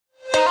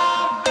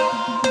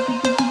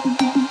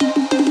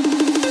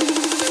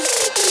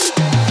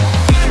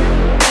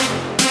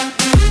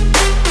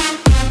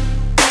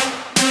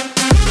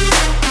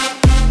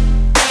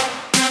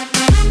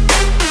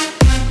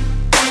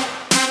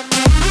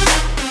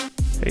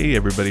Hey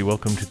everybody,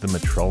 welcome to the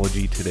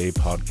Metrology Today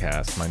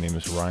podcast. My name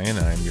is Ryan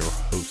and I'm your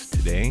host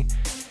today,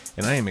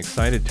 and I am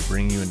excited to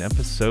bring you an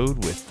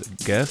episode with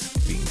the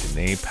guest being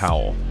Danae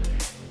Powell.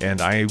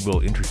 And I will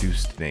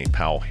introduce Danae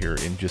Powell here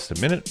in just a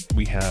minute.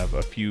 We have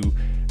a few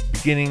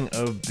beginning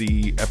of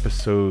the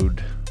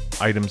episode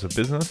items of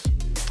business.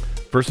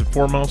 First and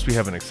foremost, we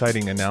have an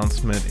exciting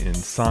announcement in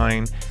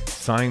Sign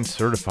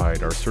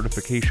Certified, our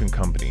certification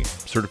company,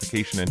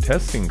 certification and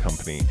testing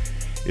company,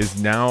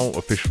 is now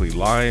officially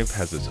live,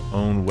 has its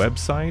own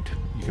website.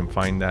 You can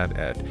find that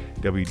at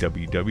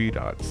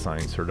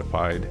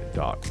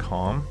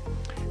www.signcertified.com.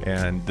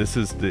 And this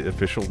is the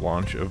official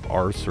launch of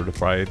our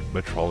certified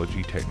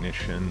metrology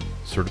technician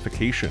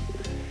certification.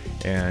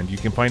 And you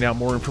can find out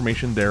more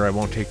information there. I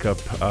won't take up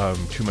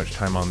too much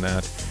time on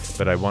that,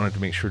 but I wanted to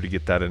make sure to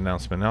get that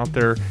announcement out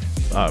there.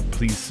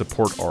 Please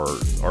support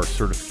our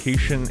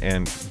certification,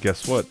 and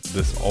guess what?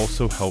 This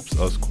also helps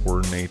us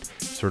coordinate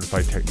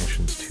certified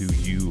technicians to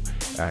you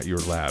at your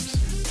labs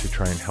to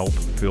try and help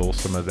fill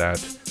some of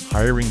that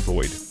hiring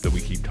void that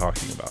we keep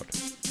talking about.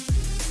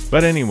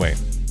 But anyway,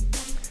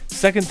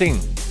 second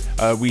thing,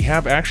 we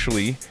have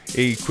actually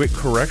a quick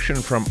correction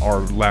from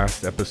our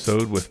last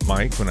episode with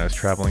Mike when I was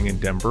traveling in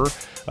Denver.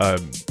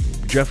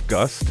 Jeff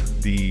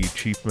Gust, the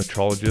chief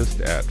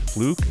metrologist at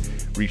Fluke,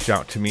 reached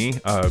out to me.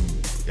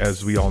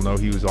 As we all know,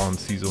 he was on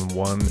season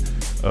 1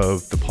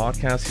 of the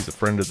podcast. He's a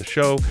friend of the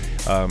show.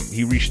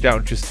 He reached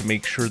out just to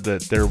make sure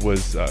that there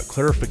was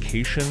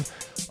clarification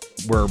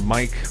where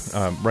Mike,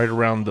 right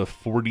around the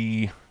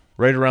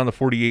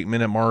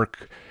 48-minute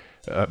mark,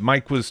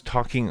 Mike was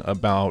talking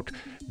about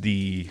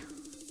the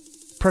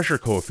pressure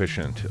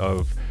coefficient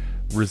of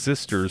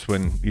resistors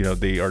when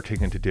they are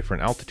taken to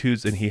different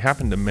altitudes, and he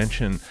happened to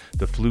mention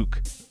the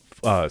Fluke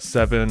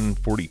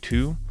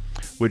 742,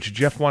 which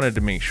Jeff wanted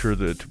to make sure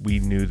that we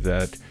knew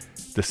that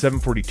the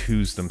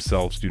 742s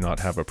themselves do not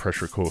have a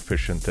pressure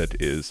coefficient that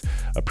is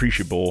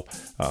appreciable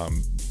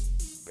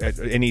at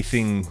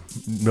anything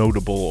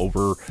notable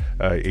over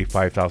a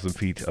 5,000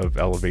 feet of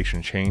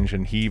elevation change.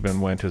 And he even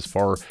went as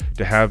far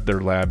to have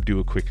their lab do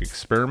a quick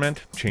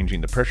experiment,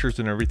 changing the pressures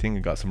and everything,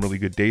 and got some really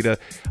good data.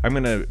 I'm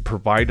going to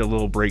provide a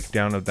little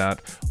breakdown of that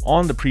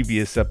on the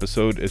previous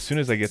episode. As soon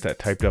as I get that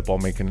typed up, I'll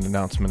make an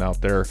announcement out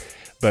there,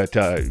 but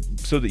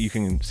so that you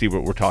can see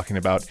what we're talking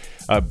about.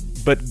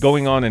 But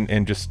going on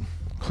and just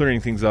clearing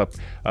things up,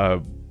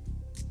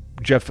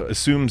 Jeff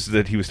assumes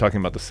that he was talking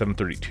about the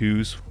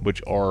 732s,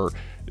 which are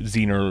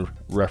Zener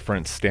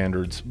reference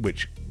standards,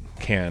 which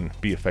can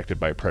be affected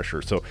by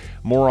pressure. So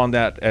more on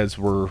that as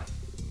I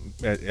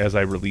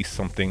release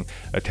something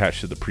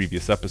attached to the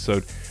previous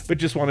episode, but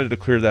just wanted to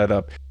clear that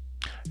up.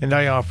 And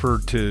I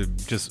offered to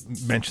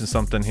just mention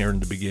something here in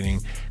the beginning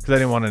because I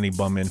didn't want any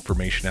bum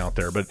information out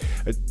there. But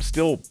it's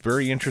still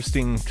very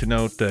interesting to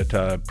note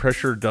that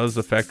pressure does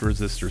affect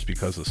resistors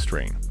because of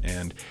strain.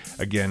 And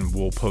again,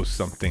 we'll post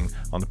something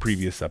on the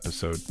previous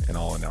episode and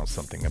I'll announce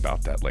something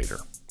about that later.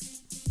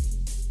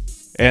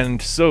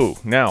 And so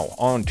now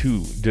on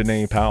to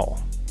Danae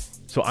Powell.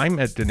 So I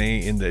met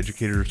Danae in the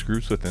educators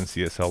groups with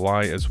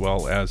NCSLI, as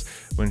well as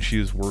when she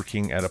was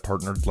working at a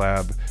partnered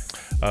lab.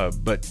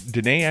 But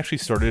Danae actually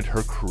started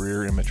her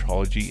career in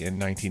metrology in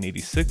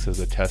 1986 as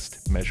a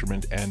test,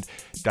 measurement, and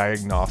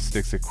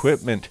diagnostics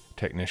equipment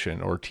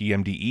technician, or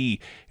TMDE,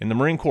 in the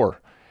Marine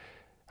Corps.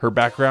 Her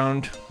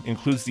background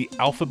includes the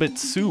alphabet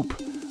soup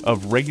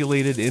of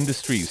regulated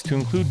industries to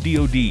include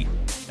DoD,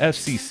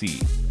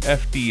 FCC,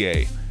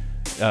 FDA,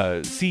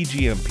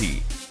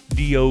 CGMP,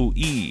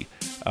 DOE,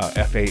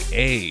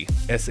 FAA,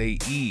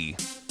 SAE,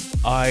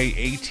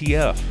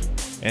 IATF,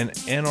 and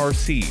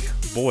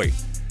NRC. Boy,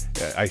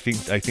 I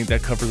think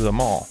that covers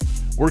them all.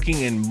 Working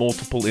in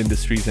multiple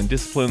industries and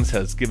disciplines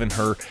has given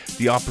her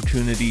the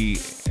opportunity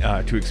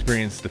to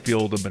experience the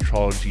field of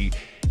metrology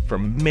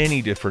from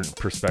many different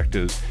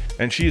perspectives.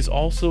 And she is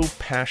also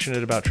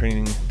passionate about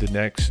training the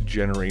next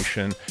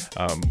generation.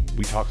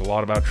 We talk a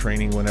lot about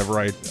training whenever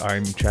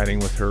I'm chatting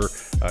with her.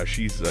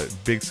 She's a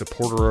big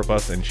supporter of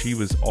us, and she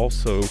was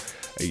also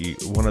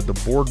one of the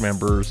board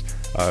members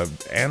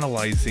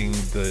analyzing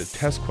the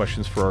test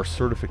questions for our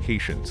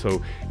certification. So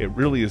it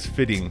really is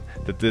fitting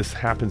that this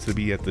happens to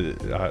be at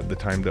the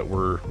time that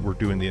we're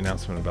doing the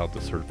announcement about the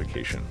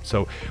certification.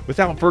 So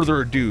without further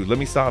ado, let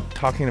me stop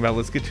talking about,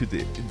 let's get to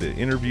the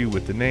interview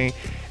with Danae.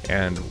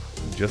 And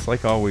just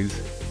like always,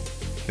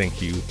 thank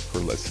you for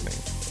listening.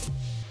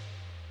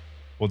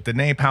 Well,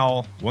 Danae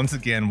Powell, once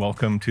again,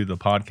 welcome to the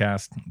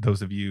podcast.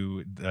 Those of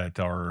you that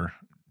are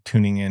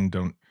tuning in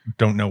don't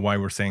know why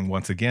we're saying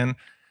once again,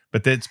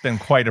 but it's been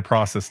quite a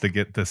process to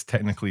get this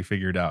technically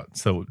figured out.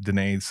 So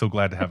Danae, so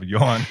glad to have you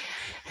on.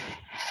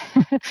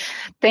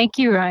 Thank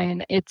you,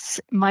 Ryan. It's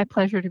my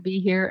pleasure to be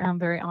here. I'm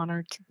very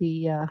honored to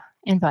be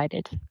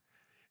invited.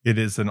 It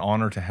is an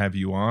honor to have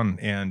you on.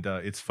 And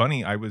it's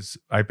funny,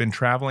 I've been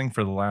traveling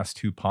for the last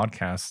 2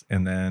 podcasts,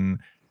 and then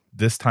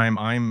this time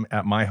I'm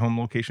at my home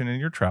location and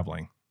you're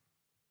traveling.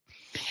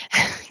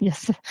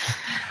 Yes.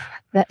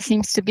 That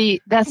seems to be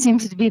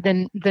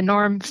the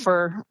norm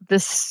for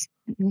this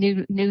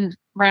new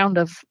round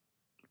of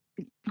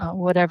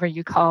whatever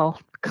you call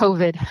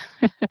COVID.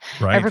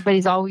 Right.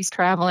 Everybody's always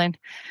traveling.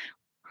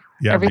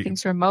 Yeah.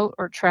 Everything's remote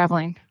or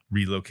traveling.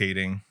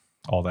 Relocating,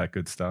 all that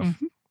good stuff.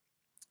 Mm-hmm.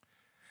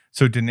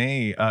 So,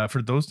 Danae,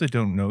 for those that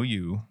don't know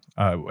you,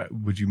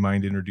 would you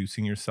mind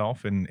introducing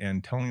yourself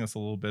and telling us a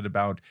little bit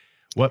about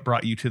what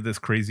brought you to this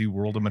crazy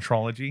world of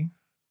metrology?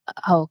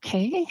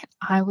 Okay,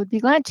 I would be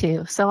glad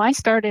to. So I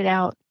started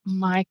out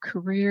my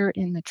career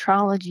in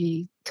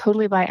metrology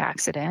totally by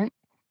accident,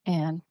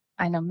 and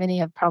I know many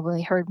have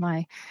probably heard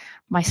my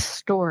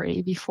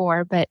story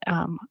before, but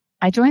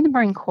I joined the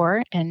Marine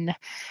Corps in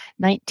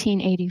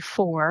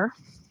 1984,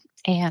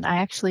 and I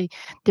actually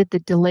did the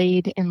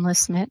delayed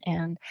enlistment,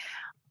 and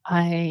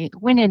I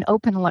went in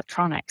open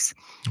electronics.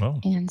 Oh,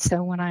 And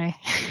so when I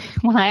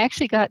when I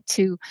actually got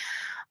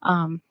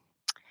um,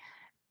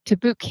 to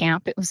boot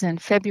camp, it was in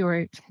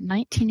February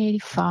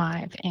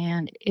 1985,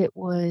 and it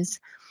was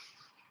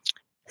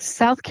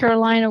South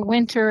Carolina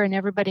winter, and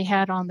everybody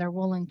had on their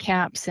woolen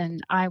caps,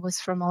 and I was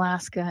from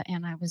Alaska,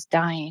 and I was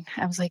dying.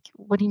 I was like,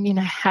 what do you mean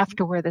I have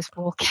to wear this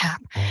wool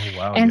cap? oh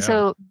wow. And Yeah.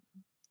 so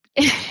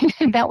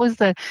that was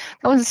the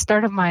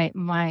start of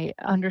my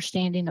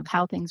understanding of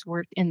how things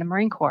worked in the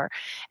Marine Corps.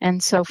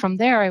 And so from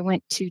there I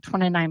went to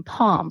 29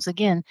 Palms,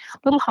 again a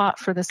little hot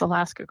for this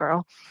Alaska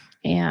girl,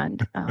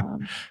 and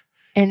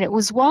it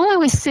was while I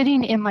was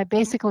sitting in my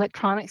basic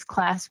electronics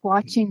class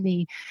watching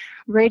the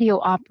radio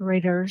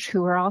operators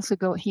who were also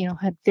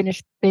had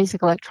finished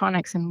basic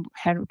electronics and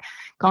had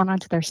gone on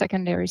to their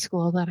secondary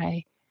school, that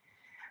I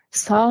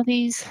saw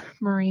these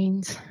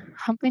Marines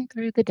humping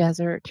through the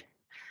desert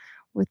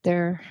with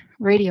their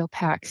radio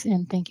packs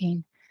and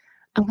thinking,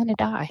 I'm going to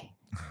die.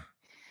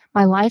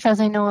 My life as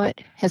I know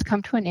it has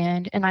come to an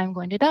end, and I'm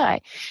going to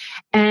die.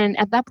 And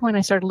at that point,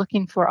 I started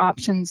looking for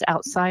options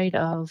outside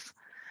of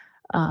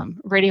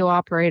radio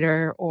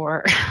operator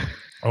or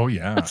Oh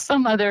yeah.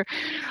 some other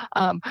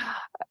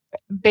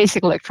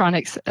basic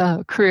electronics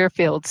career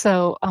field.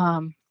 So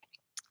my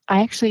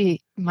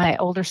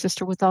older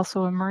sister was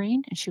also a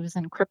Marine, and she was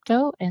in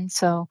crypto. And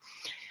so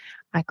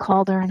I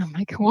called her and I'm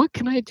like, what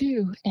can I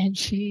do? And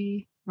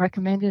she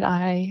recommended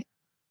I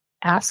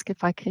ask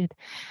if I could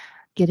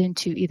get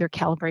into either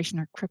calibration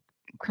or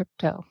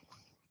crypto.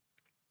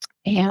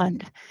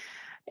 And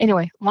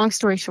anyway, long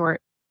story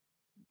short,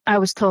 I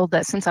was told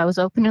that since I was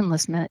open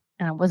enlistment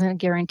and I wasn't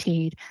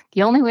guaranteed,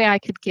 the only way I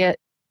could get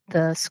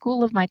the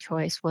school of my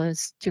choice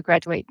was to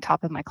graduate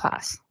top of my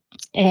class.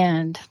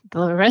 And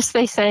the rest,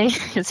 they say,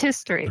 is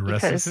history. The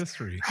rest is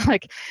history.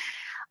 Like,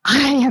 I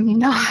am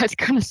not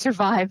going to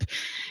survive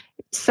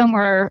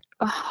somewhere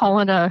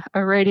hauling a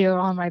radio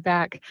on my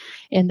back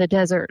in the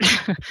desert.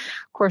 Of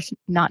course,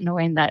 not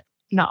knowing that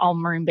not all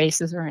Marine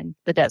bases are in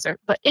the desert.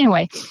 But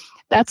anyway,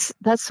 that's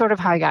sort of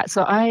how I got.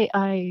 So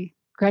I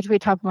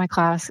graduated top of my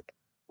class,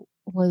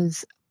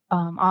 was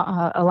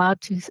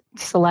allowed to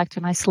select,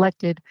 and I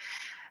selected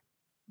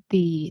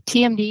the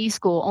TMDE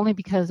school only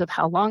because of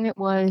how long it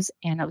was,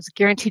 and I was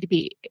guaranteed to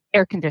be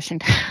air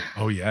conditioned.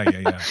 Oh yeah.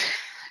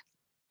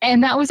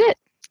 And that was it.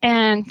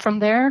 And from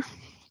there,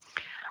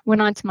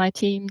 went on to my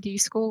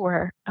TMD school,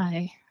 where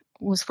I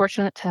was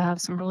fortunate to have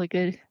some really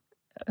good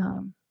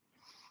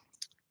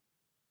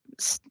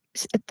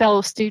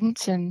fellow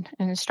students and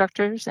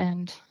instructors.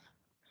 And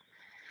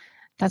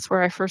that's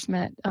where I first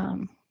met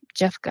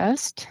Jeff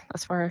Gust.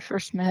 That's where I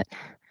first met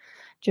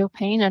Joe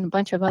Payne and a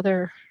bunch of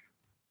other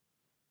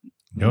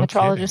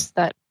metrologists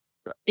that,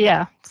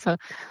 yeah. So,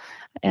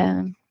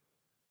 and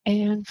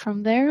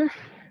from there,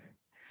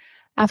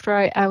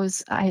 after I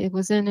was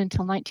in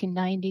until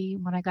 1990,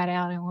 when I got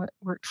out and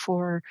worked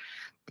for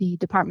the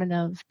Department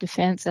of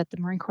Defense at the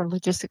Marine Corps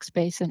Logistics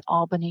Base in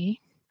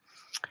Albany.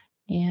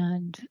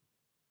 And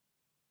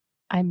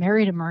I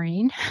married a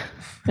Marine.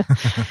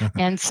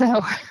 And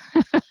so,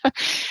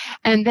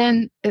 and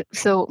then,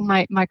 so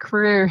my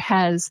career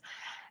has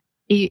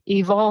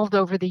evolved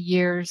over the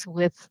years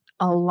with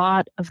a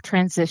lot of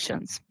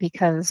transitions,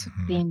 because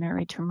being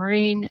married to a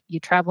Marine, you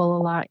travel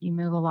a lot, you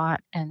move a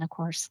lot. And of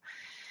course,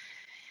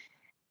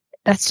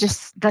 that's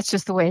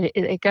just the way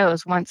it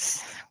goes.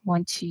 Once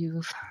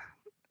you've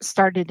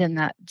started in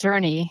that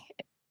journey,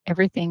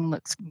 everything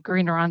looks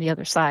greener on the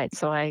other side.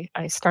 So I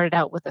started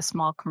out with a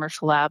small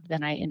commercial lab.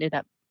 Then I ended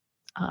up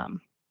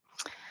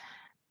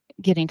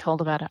getting told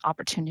about an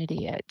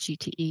opportunity at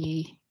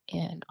GTE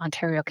in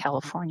Ontario,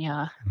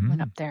 California.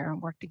 Went up there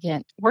and worked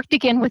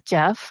again with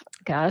Jeff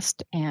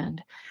Gust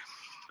and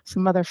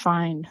some other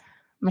fine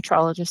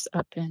metrologists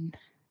up in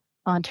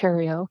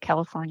Ontario,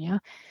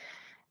 California.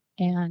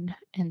 And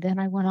then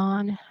I went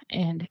on,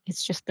 and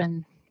it's just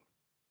been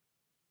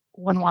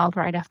one wild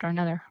ride after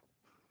another.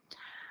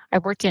 I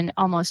worked in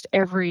almost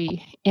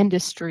every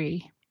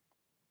industry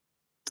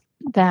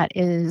that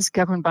is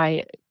governed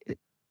by,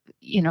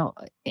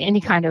 any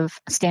kind of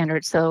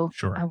standard. So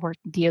Sure. I worked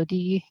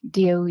DOD,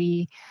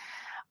 DOE,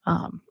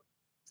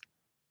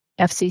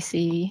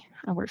 FCC.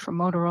 I worked for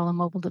Motorola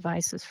Mobile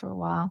Devices for a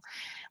while.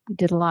 We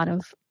did a lot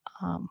of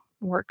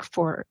work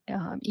for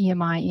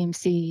EMI,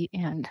 EMC,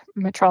 and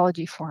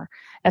metrology for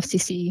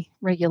FCC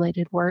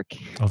regulated work.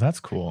 Oh, that's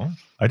cool.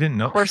 I didn't Of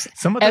know course,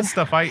 some of this ev-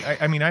 stuff.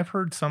 I mean, I've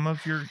heard some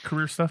of your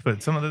career stuff,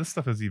 but some of this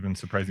stuff is even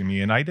surprising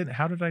me. And I didn't.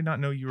 How did I not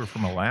know you were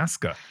from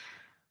Alaska?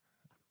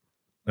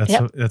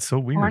 yep, That's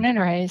so born weird. and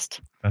raised.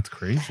 That's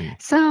crazy.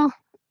 So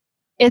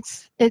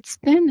it's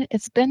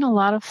been a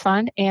lot of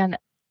fun, and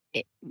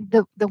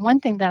the one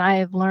thing that I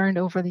have learned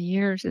over the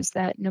years is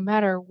that no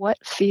matter what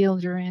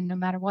field you're in, no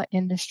matter what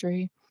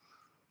industry,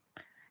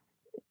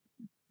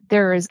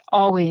 there is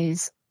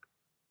always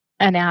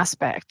an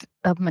aspect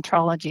of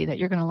metrology that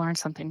you're going to learn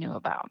something new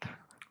about.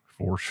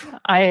 For sure.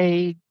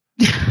 I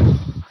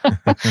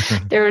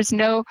there is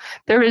no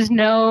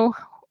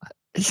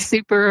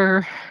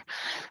super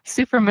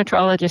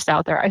metrologist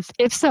out there.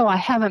 If so, I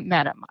haven't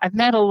met him. I've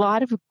met a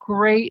lot of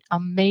great,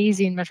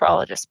 amazing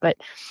metrologists, but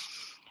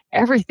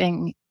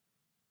everything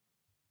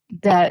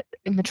that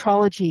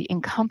metrology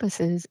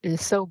encompasses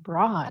is so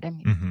broad. I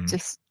mean,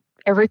 just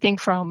everything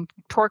from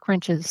torque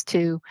wrenches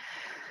to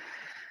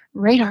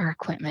radar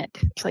equipment.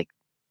 It's like,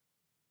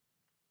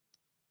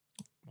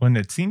 when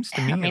it seems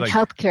to me, I mean, like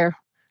healthcare.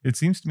 it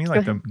seems to me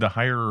like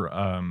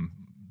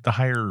the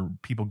higher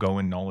people go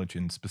in knowledge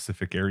in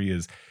specific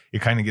areas,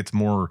 it kind of gets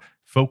more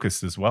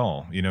focused as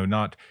well. You know,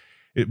 not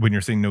when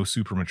you're saying no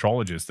super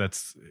metrologist,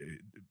 that's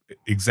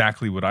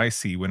exactly what I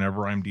see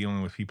whenever I'm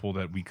dealing with people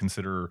that we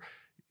consider,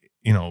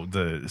 you know,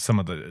 some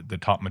of the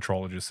top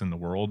metrologists in the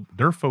world.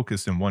 They're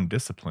focused in one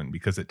discipline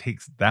because it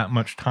takes that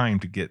much time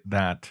to get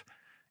that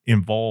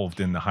involved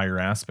in the higher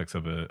aspects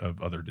of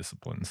other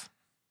disciplines.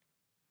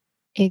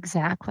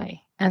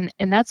 Exactly. And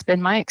that's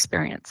been my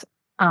experience.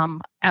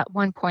 At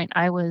one point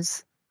I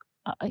was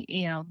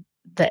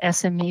the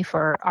SME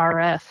for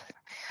RF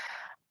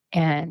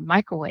and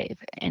microwave,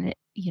 and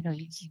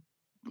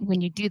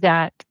when you do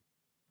that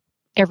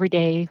every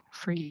day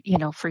for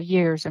for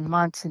years and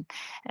months, and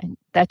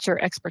that's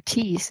your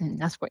expertise,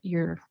 and that's what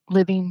you're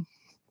living,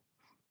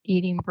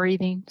 eating,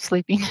 breathing,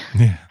 sleeping.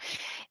 Yeah.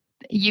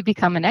 You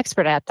become an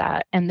expert at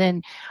that, and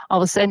then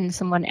all of a sudden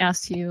someone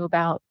asks you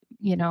about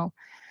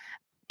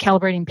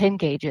calibrating pin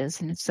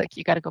gauges, and it's like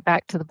you got to go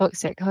back to the book,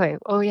 say,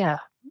 oh yeah,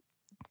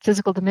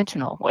 physical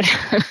dimensional, what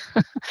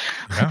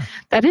Yeah.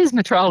 that is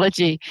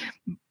metrology.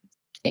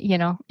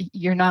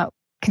 You're not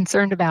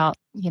concerned about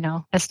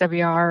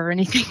SWR or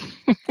anything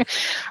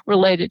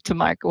related to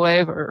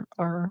microwave or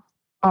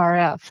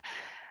RF.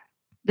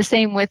 The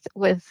same with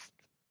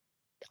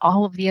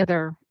all of the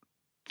other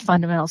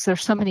fundamentals.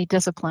 There's so many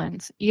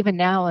disciplines. Even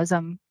now, as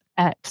I'm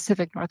at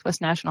Pacific Northwest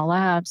National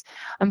Labs,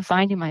 I'm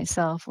finding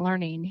myself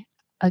learning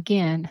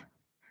again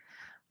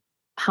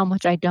how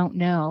much I don't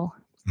know,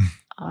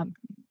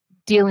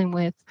 dealing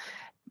with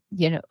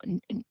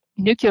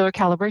nuclear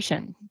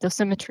calibration,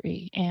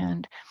 dosimetry,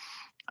 and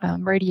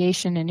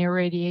radiation and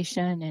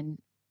irradiation, and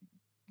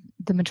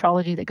the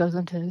metrology that goes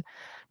into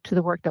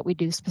the work that we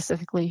do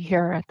specifically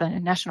here at the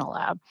National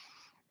Lab.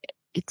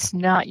 It's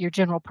not your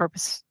general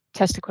purpose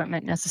test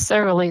equipment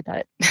necessarily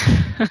that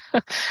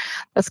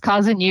that's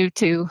causing you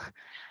to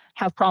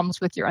have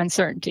problems with your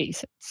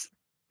uncertainties. It's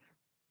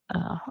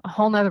a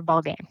whole nother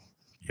ballgame.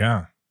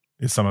 Yeah.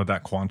 Is some of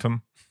that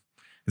quantum?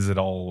 Is it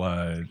all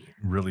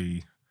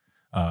really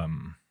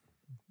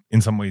in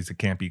some ways it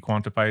can't be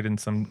quantified in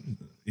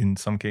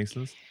some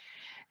cases?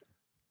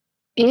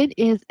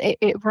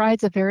 It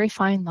rides a very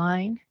fine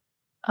line.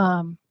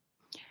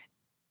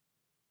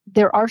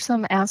 There are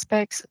some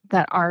aspects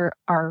that are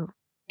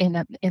in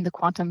the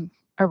quantum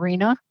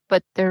arena,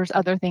 but there's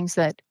other things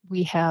that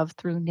we have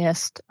through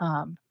NIST.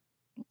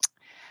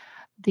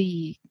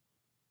 The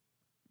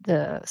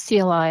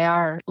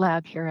CLIR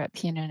lab here at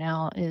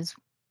PNNL is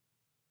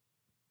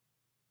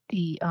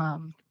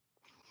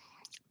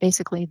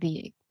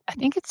basically I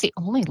think it's the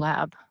only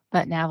lab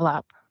that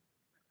NavLab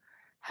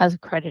has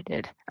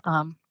accredited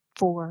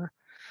for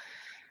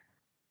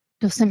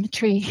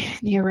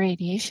dosimetry near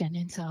radiation,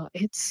 and so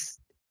it's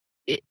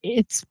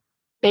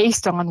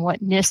based on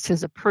what NIST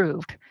has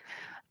approved.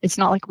 It's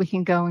not like we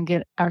can go and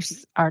get our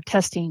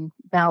testing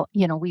we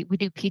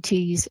do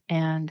PTs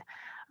and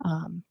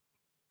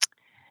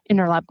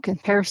interlab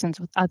comparisons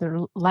with other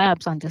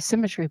labs on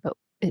dosimetry, but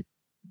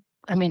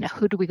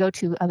who do we go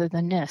to other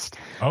than NIST?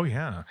 Oh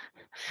yeah.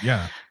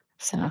 Yeah.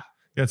 So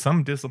Yeah,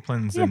 some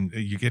disciplines, yeah. and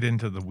you get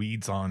into the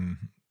weeds on,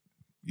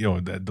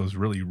 those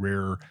really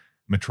rare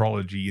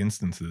metrology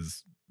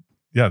instances.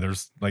 Yeah,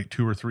 there's like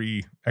 2 or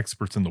 3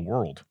 experts in the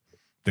world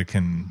that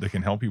can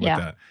help you with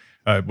Yeah.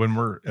 that. When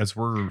we're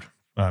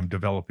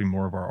developing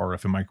more of our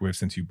RF and microwave,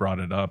 since you brought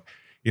it up,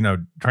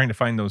 trying to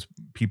find those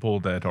people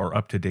that are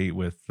up to date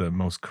with the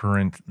most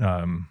current,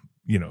 the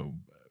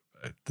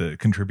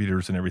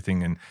contributors and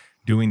everything, and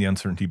doing the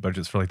uncertainty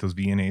budgets for like those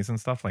VNAs and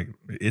stuff. Like,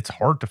 it's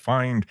hard to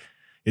find.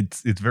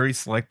 It's very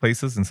select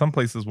places, and some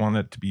places want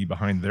it to be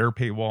behind their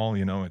paywall.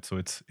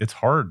 It's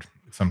hard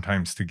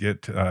sometimes to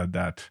get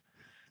that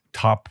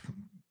top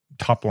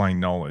line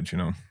knowledge.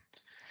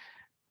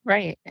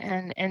 Right.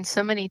 And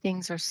so many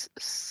things are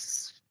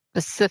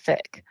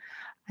specific.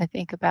 I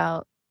think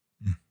about,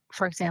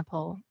 for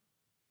example,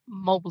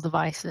 mobile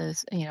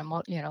devices,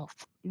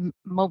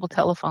 mobile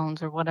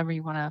telephones or whatever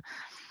you want to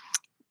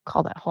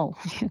call that whole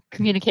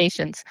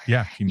communications.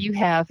 Yeah. You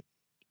have,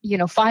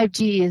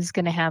 5G is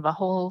going to have a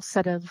whole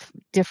set of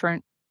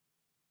different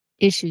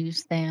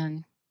issues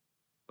than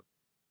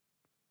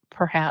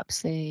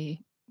perhaps a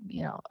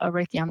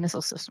Raytheon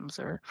missile systems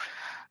or,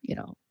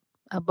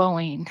 a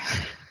Boeing.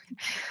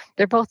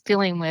 They're both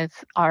dealing with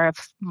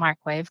RF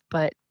microwave,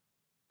 but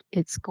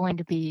it's going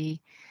to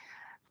be,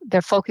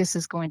 their focus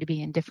is going to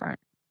be in different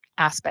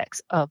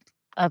aspects of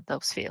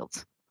those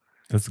fields.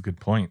 That's a good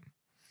point.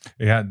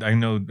 Yeah, I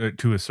know that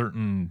to a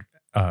certain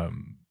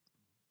um,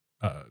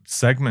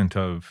 segment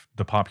of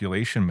the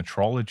population,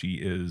 metrology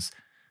is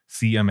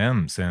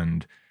CMMs,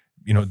 and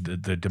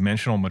the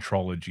dimensional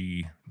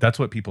metrology. That's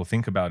what people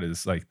think about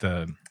is like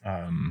the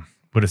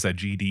what is that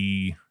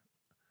GD,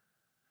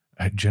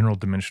 general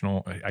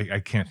dimensional. I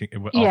can't think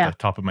off Yeah. the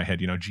top of my head.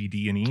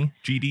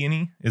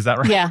 GD&E, is that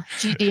right? Yeah.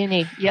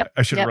 GD&E. Yep.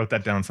 I should have Yep. wrote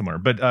that down somewhere.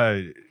 But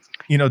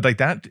like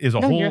that is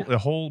No, a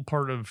whole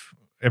part of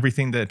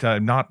everything that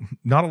not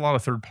a lot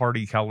of third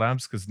party Cal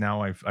Labs, because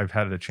now I've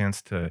had a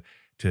chance to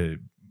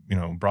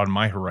broaden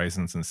my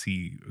horizons and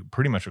see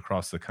pretty much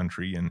across the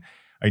country. And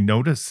I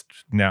noticed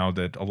now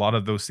that a lot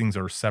of those things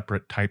are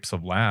separate types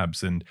of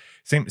labs, and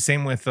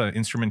same with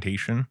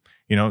instrumentation.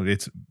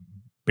 It's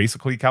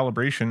basically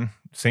calibration,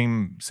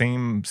 same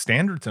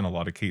standards in a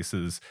lot of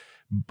cases,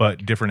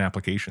 but different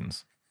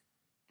applications.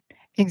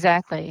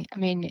 exactly. I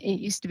mean, it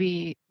used to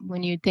be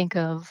when you think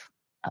of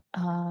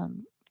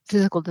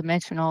physical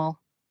dimensional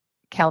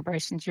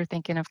calibrations, you're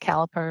thinking of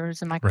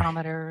calipers and Right.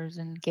 micrometers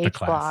and The gauge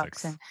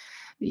blocks classics. and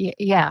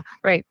yeah,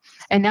 right.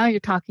 And now you're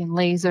talking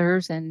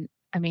lasers and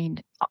I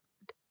mean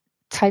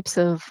types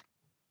of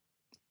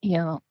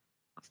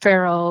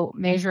ferro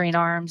measuring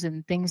arms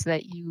and things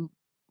that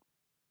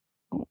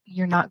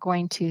you're not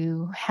going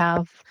to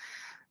have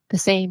the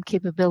same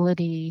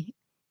capability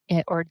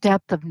or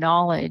depth of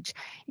knowledge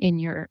in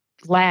your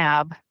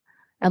lab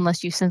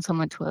unless you send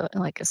someone to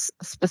a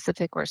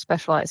specific or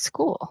specialized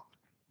school.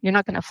 You're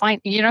not going to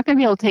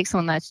be able to take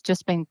someone that's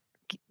just been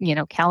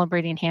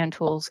calibrating hand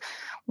tools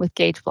with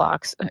gauge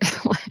blocks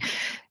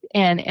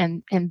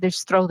and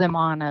just throw them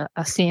on a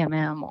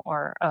CMM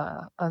or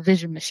a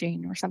vision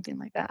machine or something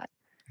like that.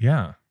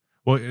 Yeah.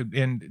 Well,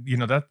 and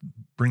that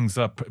brings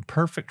up a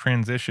perfect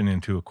transition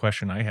into a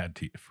question I had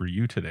for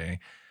you today.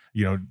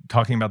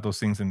 Talking about those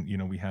things,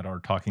 and we had our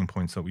talking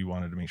points that we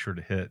wanted to make sure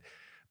to hit.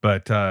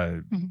 But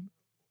Mhm.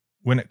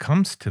 when it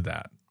comes to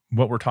that,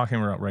 what we're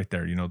talking about right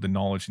there, the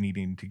knowledge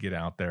needing to get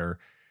out there,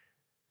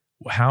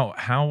 how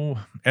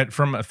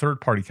from a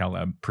third party Cal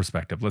Lab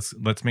perspective,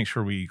 let's make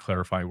sure we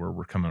clarify where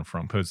we're coming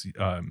from, because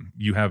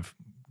you have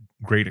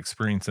great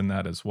experience in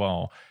that as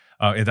well.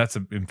 And that's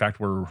in fact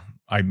where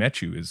I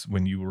met you, is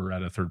when you were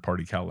at a third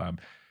party Cal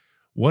Lab.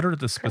 What are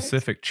the Correct.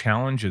 specific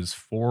challenges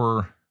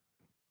for,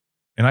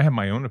 and I have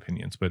my own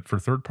opinions, but for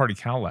third party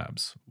Cal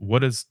Labs,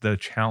 what is the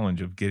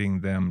challenge of getting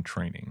them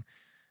training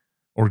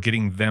or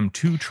getting them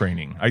to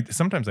training?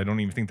 Sometimes I don't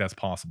even think that's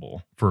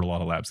possible for a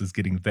lot of labs, is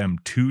getting them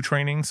to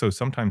training. So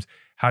sometimes,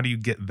 how do you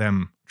get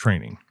them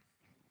training?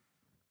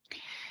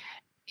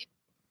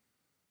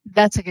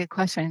 That's a good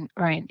question,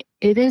 Ryan.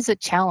 It is a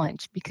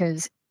challenge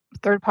because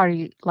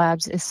third-party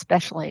labs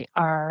especially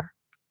are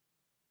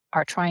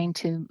trying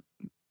to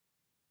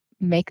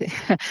make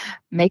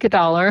make a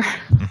dollar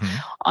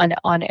Hmm.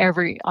 on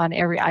every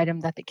item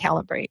that they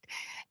calibrate.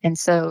 And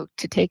so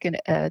to take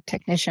a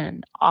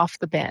technician off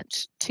the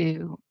bench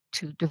to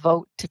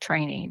devote to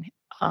training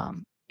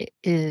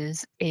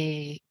is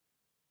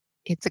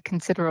it's a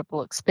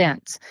considerable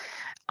expense.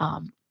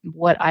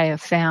 What I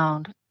have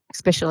found,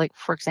 especially like,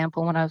 for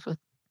example, when I was with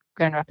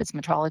Grand Rapids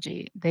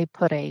Metrology, they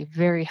put a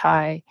very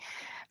high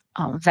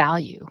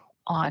value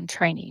on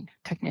training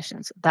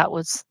technicians. That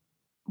was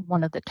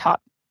one of the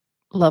top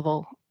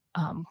level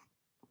um,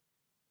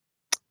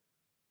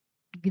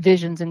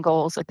 visions and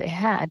goals that they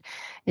had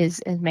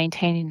is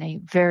maintaining a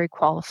very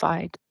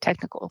qualified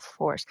technical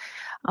force.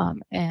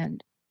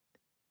 And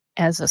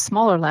as a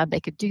smaller lab, they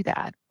could do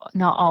that.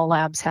 Not all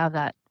labs have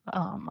that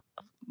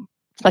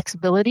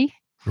flexibility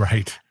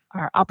Right.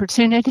 or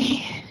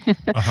opportunity.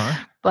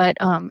 Uh-huh.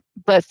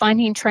 But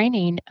finding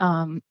training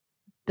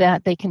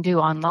that they can do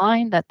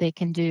online, that they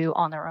can do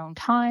on their own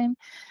time,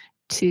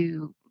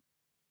 to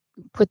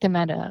put them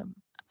at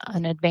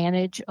an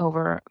advantage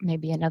over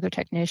maybe another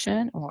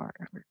technician, or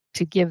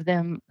to give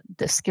them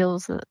the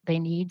skills that they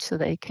need so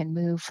they can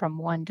move from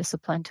one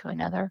discipline to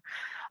another.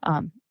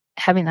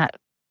 Having that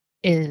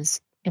is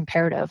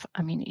imperative.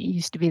 I mean, it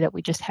used to be that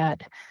we just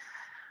had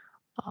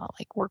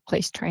like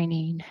workplace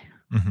training,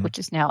 Hmm. which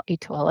is now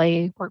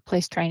A2LA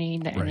workplace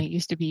training, and Right. it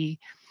used to be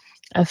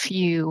a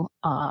few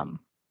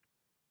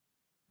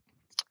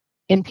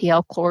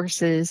NPL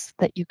courses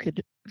that you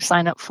could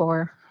sign up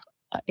for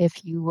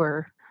if you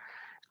were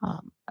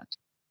um,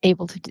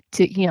 able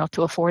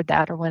to afford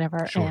that or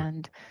whatever. Sure.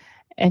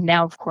 And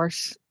now, of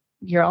course,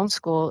 your own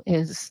school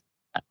is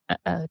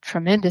a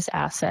tremendous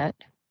asset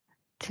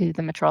to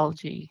the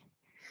metrology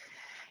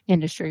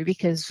industry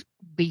because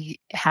we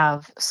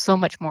have so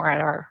much more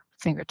at our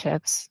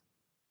fingertips.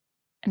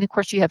 And of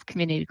course, you have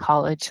community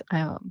college.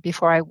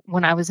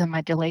 When I was in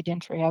my delayed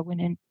entry, I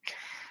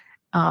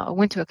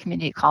went to a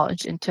community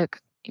college and took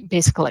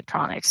basic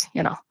electronics.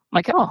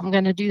 Like, oh, I'm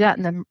going to do that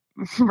in the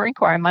Marine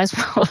Corps. I might as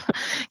well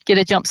get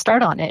a jump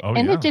start on it, Oh,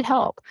 and yeah. it did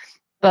help.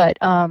 But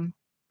a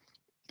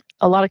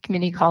lot of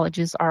community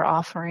colleges are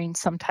offering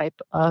some type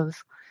of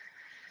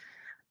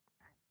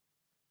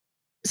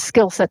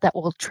skill set that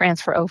will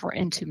transfer over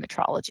into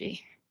metrology.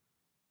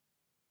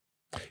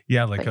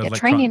 Yeah, like But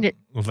training it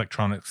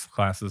electronics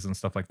classes and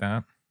stuff like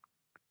that.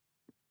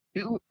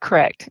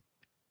 Correct.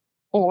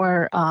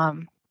 Or a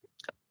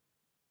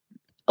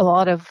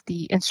lot of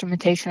the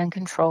instrumentation and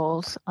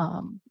controls.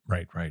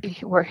 Right.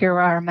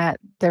 Where I'm at,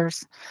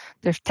 there's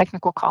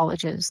technical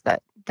colleges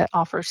that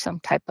offer some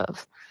type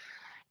of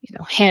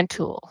hand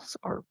tools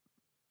or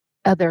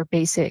other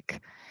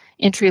basic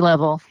entry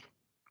level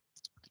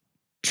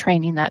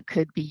training that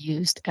could be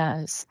used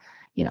as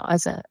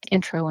as an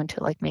intro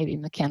into like maybe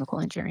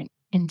mechanical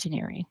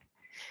engineering.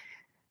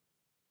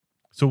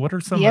 So what are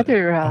some The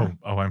other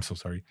I'm so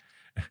sorry.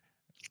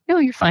 No,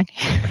 you're fine.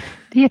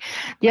 the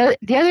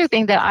other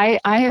thing that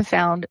I have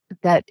found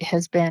that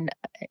has been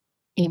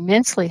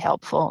immensely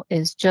helpful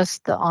is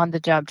just the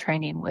on-the-job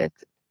training with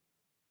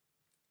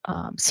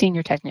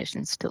senior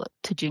technicians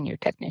to junior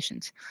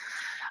technicians.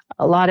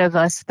 A lot of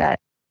us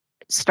that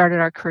started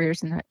our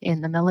careers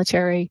in the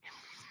military,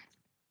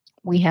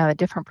 we have a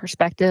different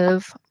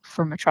perspective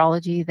for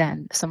metrology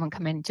than someone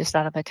coming just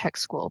out of a tech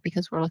school,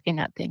 because we're looking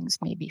at things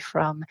maybe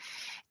from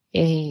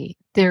a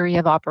theory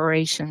of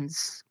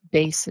operations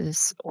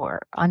basis,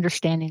 or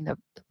understanding the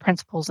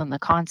principles and the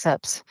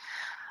concepts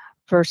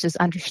versus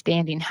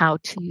understanding how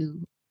to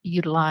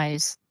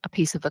utilize a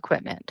piece of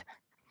equipment.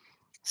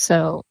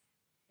 So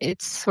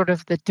it's sort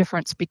of the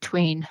difference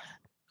between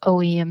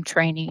OEM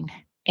training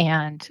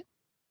and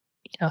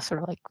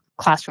sort of like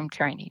classroom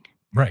training.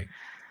 Right.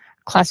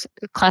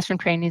 Classroom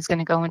training is going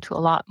to go into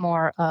a lot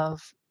more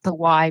of the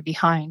why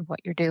behind what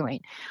you're doing,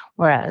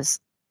 whereas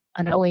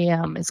an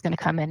OEM is going to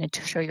come in and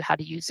to show you how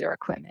to use their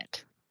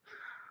equipment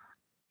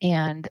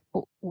and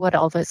what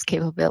all those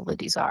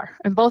capabilities are.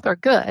 And both are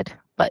good,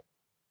 but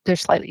they're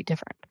slightly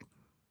different.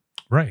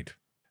 Right.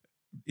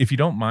 If you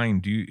don't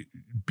mind,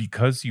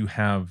 because you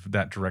have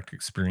that direct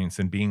experience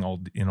and being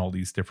in all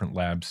these different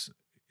labs,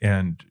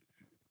 and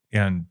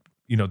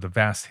the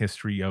vast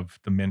history of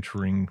the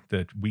mentoring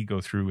that we go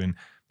through in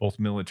both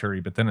military,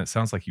 but then it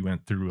sounds like you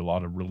went through a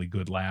lot of really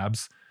good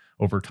labs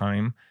over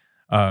time.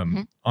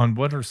 On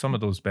what are some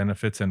of those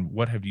benefits, and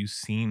what have you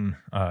seen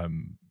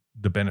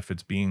the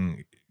benefits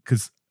being?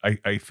 Because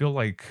I feel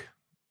like,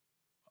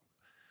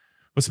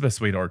 what's the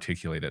best way to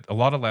articulate it? A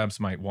lot of labs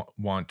might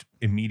want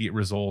immediate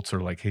results, or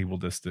like, hey, we'll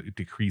just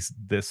decrease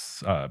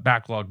this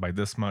backlog by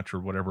this much or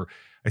whatever.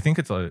 I think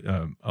it's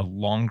a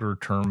longer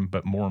term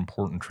but more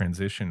important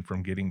transition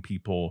from getting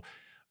people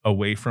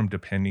away from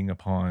depending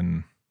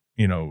upon,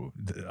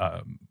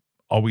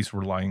 always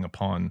relying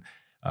upon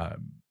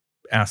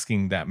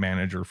asking that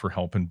manager for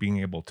help and being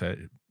able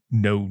to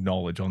know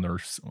knowledge on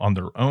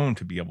their own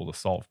to be able to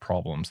solve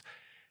problems.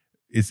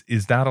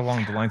 Is that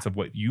along the lines of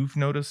what you've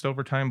noticed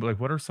over time? Like,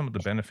 what are some of the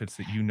benefits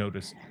that you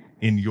notice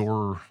in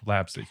your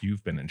labs that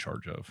you've been in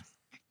charge of?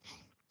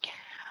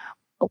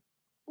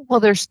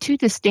 Well, there's two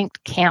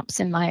distinct camps,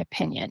 in my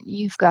opinion.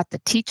 You've got the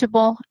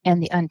teachable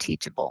and the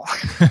unteachable.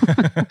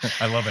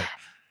 I love it.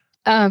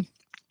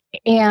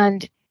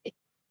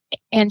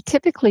 And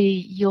typically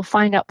you'll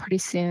find out pretty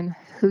soon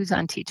who's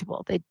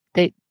unteachable.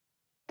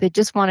 They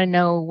just want to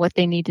know what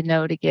they need to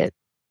know to get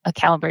a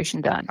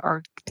calibration done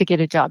or to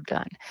get a job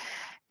done.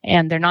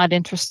 And they're not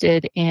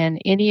interested in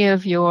any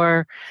of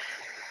your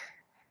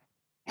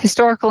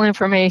historical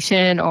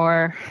information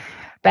or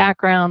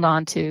background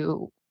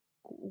onto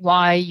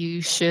why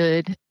you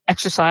should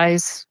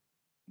exercise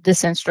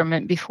this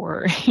instrument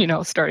before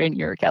starting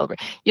your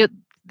calibration.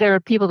 There are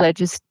people that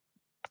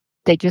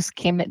just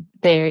came in.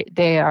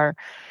 They are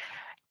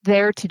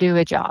there to do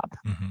a job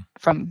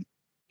from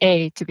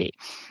A to B,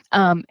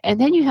 and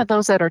then you have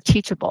those that are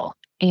teachable,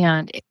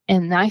 and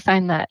I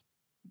find that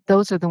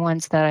those are the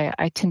ones that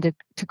I tend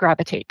to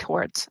gravitate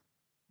towards.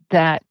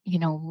 That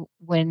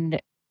when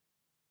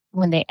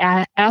they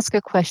ask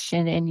a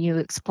question and you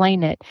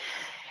explain it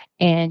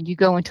and you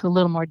go into a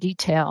little more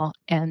detail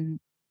and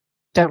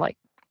they're like,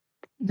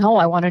 no,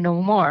 I want to know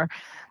more.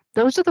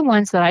 Those are the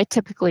ones that I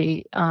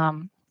typically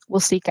will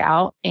seek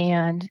out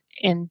and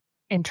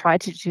try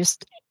to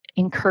just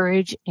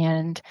encourage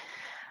and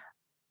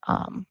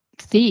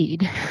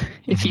feed,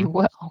 if you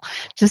will,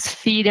 just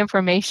feed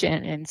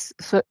information. And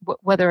so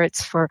whether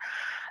it's for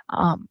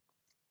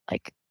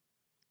like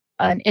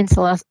an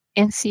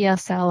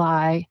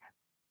NCSLI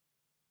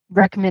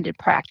recommended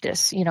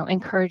practice,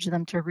 encourage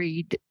them to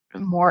read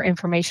more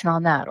information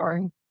on that,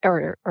 or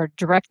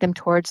direct them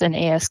towards an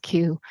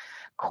ASQ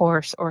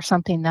course or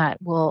something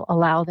that will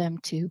allow them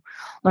to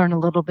learn a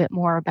little bit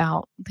more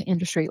about the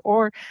industry.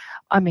 Or,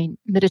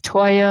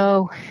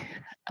 Mitutoyo,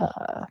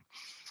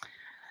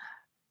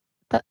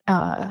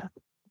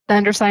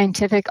 Thunder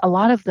Scientific, a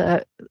lot of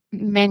the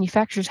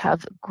manufacturers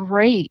have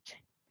great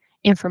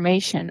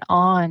information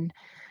on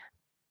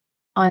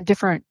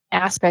different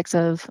aspects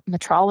of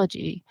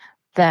metrology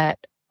that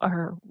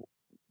are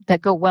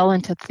that go well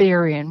into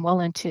theory and well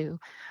into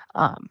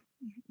um,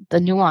 the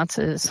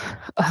nuances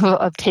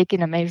of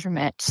taking a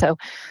measurement. So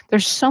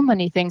there's so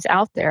many things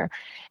out there,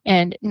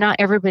 and not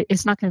everybody.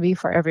 It's not going to be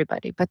for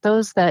everybody, but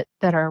those that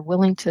are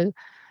willing to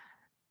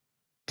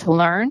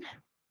learn,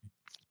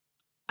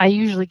 I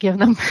usually give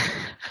them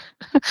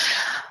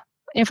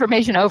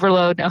information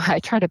overload. No, I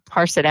try to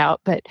parse it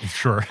out, but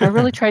Sure. I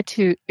really try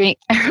to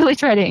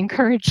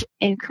encourage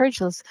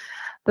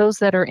those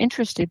that are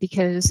interested,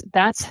 because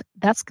that's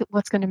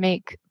what's going to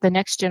make the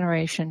next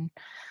generation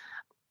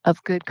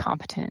of good,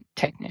 competent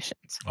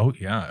technicians. Oh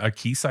yeah, a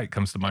Keysight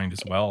comes to mind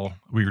as well.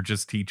 We were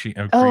just teaching,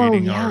 Oh,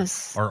 creating our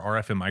yes.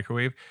 RF and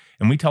microwave,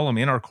 and we tell them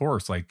in our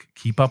course like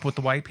keep up with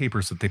the white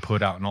papers that they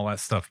put out and all that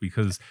stuff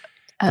because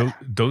Uh,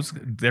 those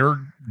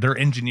they're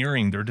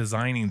engineering, they're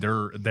designing,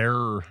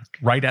 they're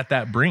right at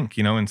that brink,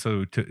 you know. And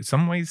so, to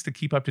some ways to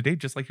keep up to date,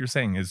 just like you're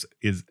saying,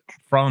 is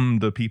from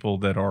the people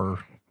that are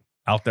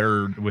out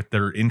there with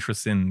their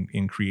interest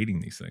in creating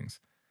these things.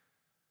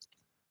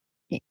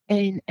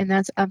 and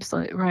that's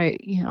absolutely right.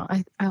 You know,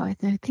 I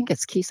think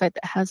it's Keysight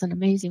that has an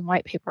amazing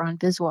white paper on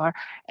Viswar,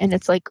 and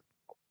it's like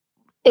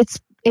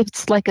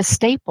it's like a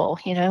staple.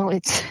 You know,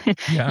 it's you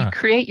Yeah.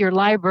 create your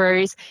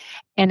libraries,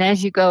 and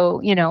as you go,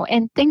 you know,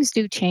 and things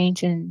do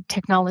change, and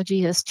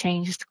technology has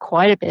changed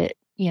quite a bit.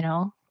 You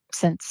know,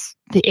 since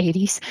the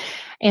 80s,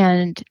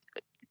 and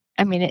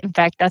I mean, in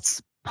fact,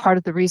 that's part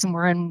of the reason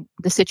we're in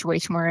the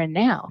situation we're in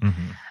now.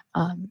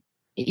 Hmm.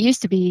 It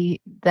used to be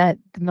that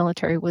the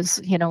military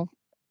was, you know,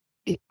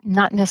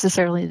 not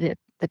necessarily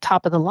the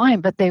top of the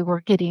line, but they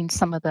were getting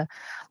some of the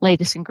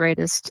latest and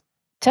greatest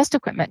test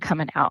equipment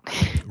coming out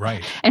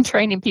Right. and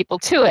training people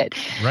to it.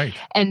 Right.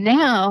 And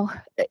now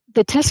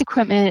the test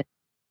equipment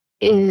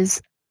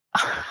is,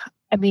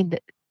 I mean,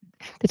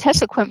 the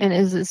test equipment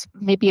is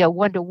maybe a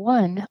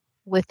 1-to-1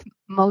 with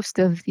most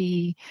of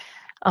the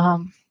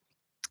um,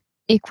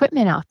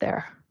 equipment out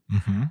there,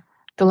 Hmm.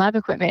 the lab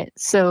equipment.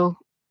 So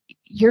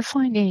you're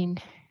finding,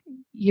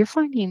 you're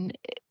finding,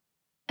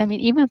 I mean,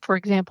 even for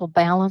example,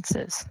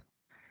 balances.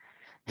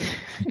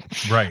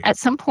 Right. At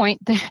some point,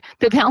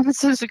 the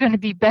balances are going to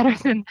be better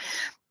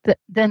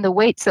than the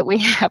weights that we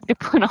have to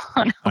put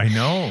on 'em. I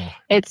know.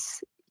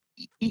 It's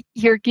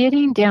you're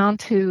getting down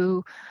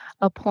to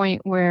a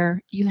point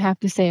where you have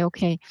to say,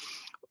 okay,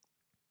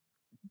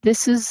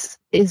 this is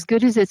as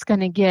good as it's going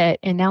to get,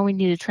 and now we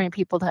need to train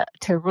people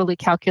to really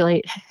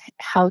calculate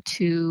how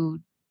to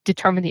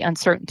determine the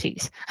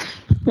uncertainties.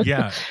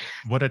 Yeah.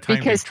 What a time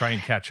to Because try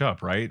and catch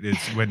up, right?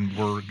 It's when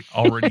we're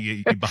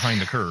already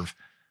behind the curve.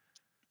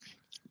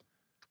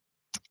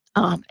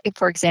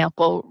 for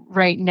example,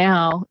 right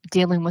now,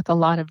 dealing with a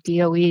lot of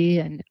DOE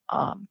and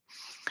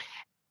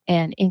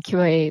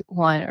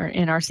NQA1 or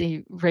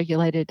NRC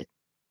regulated,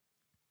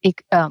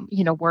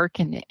 you know, work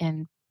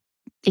and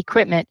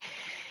equipment,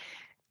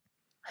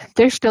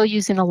 they're still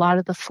using a lot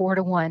of the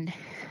 4-to-1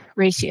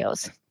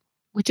 ratios,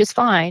 which is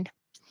fine.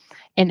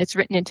 And it's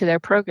written into their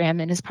program,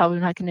 and it's probably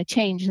not going to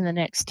change in the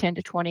next 10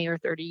 to 20 or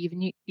 30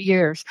 even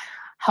years.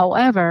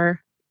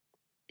 However,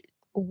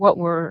 what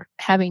we're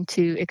having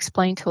to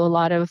explain to a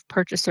lot of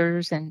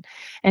purchasers and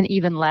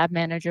even lab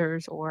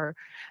managers or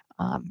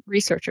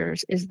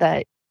researchers is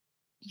that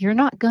you're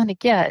not going to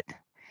get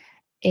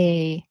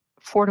a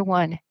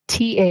 4-to-1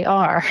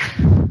 TAR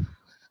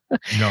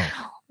No.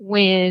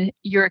 when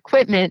your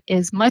equipment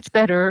is much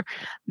better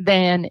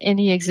than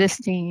any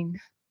existing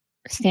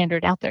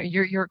standard out there.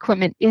 Your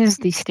equipment is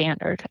the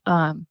standard.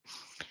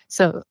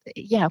 So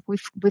yeah,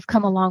 we've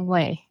come a long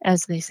way,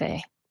 as they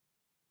say.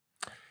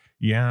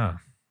 Yeah.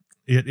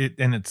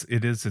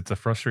 It's a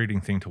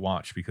frustrating thing to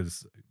watch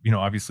because, you know,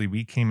 obviously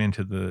we came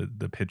into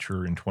the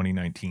picture in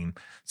 2019,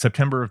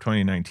 September of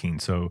 2019.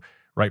 So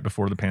right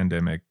before the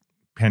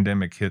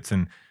pandemic hits.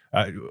 And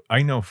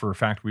I know for a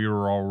fact we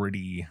were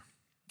already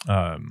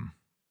um,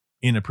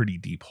 in a pretty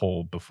deep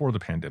hole before the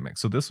pandemic.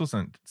 So this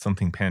wasn't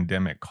something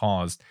pandemic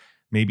caused,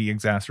 maybe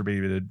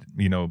exacerbated,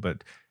 you know,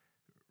 but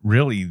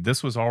really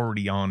this was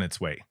already on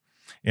its way.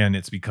 And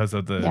it's because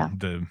of Yeah,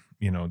 the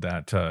you know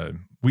that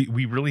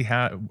we really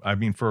had, I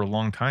mean, for a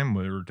long time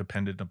we were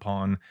dependent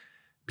upon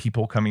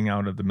people coming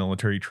out of the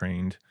military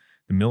trained.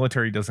 The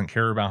military doesn't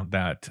care about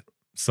that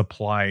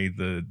supply,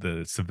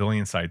 the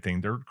civilian side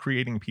thing. They're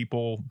creating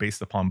people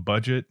based upon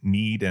budget,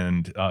 need,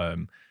 and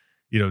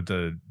you know,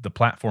 the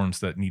platforms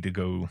that need to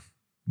go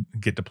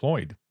get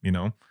deployed, you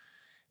know.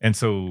 And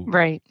so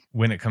right.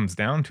 when it comes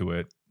down to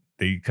it,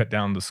 they cut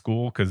down the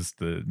school because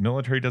the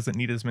military doesn't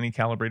need as many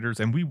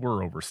calibrators, and we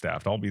were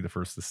overstaffed. I'll be the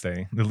first to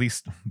say, at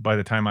least by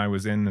the time I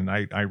was in, and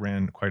I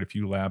ran quite a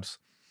few labs,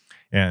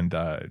 and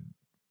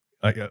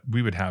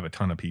we would have a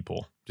ton of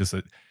people, just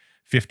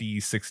 50,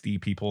 60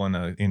 people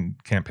in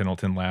Camp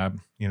Pendleton lab,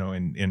 you know,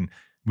 and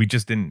we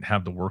just didn't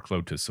have the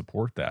workload to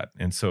support that.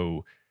 And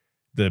so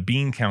the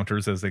bean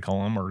counters, as they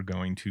call them, are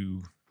going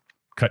to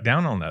cut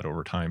down on that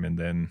over time. And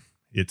then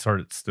it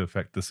starts to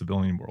affect the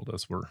civilian world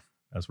as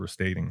we're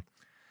stating.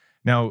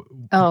 Now,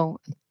 Oh,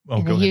 oh,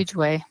 in a go ahead. huge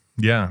way.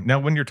 Yeah. Now,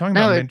 when you're talking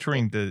No, about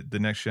mentoring the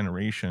next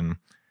generation,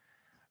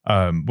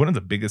 one of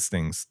the biggest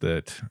things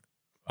that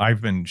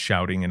I've been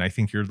shouting, and I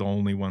think you're the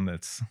only one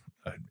that's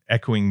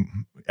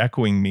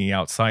echoing me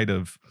outside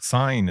of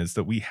Sign, is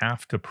that we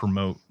have to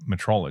promote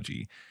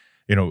metrology.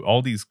 You know,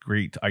 all these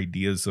great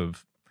ideas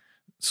of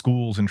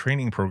schools and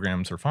training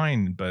programs are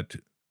fine, but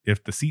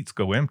if the seats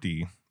go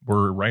empty,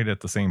 we're right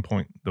at the same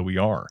point that we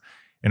are.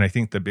 And I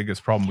think the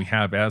biggest problem we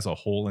have as a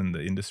whole in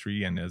the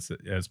industry, and as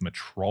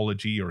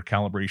metrology or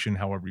calibration,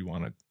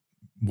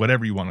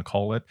 whatever you want to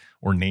call it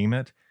or name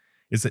it,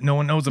 is that no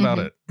one knows about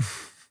mhm, it.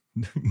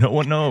 No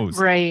one knows.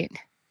 right.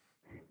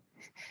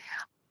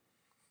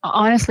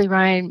 Honestly,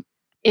 Ryan,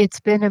 it's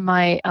been in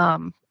my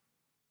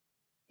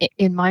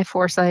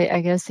foresight,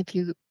 I guess, if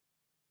you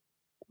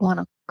want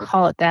to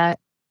call it that,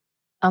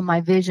 on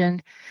my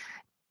vision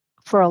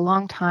for a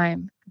long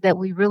time, that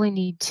we really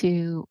need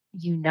to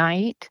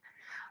unite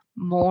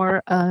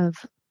more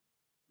of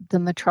the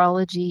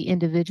metrology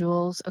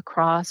individuals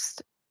across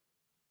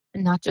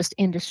not just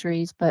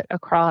industries, but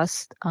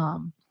across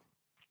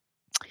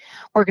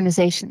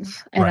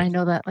organizations. And I Right.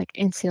 know that like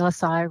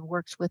NCLSI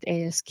works with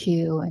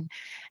ASQ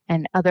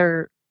and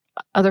other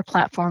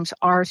platforms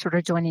are sort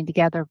of joining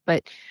together,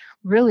 but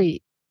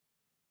really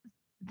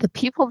the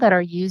people that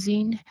are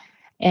using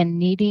and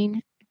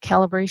needing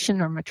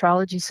calibration or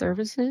metrology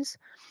services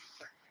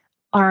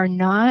are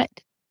not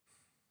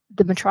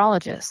the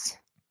metrologists.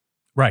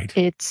 Right.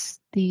 It's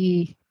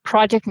the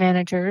project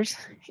managers,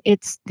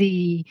 it's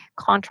the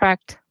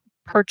contract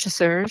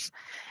purchasers,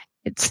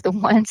 it's the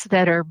ones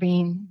that are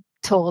being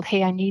told,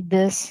 hey, I need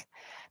this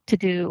to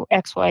do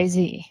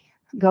XYZ.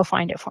 Go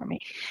find it for me.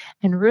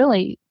 And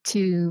really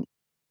to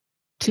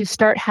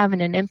start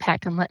having an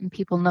impact and letting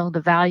people know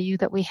the value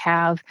that we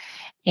have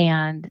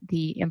and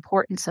the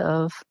importance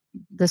of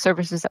the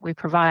services that we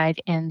provide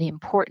and the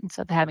importance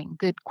of having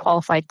good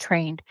qualified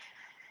trained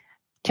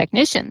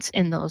technicians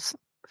in those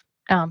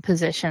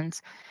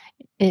positions,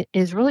 it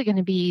is really going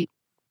to be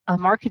a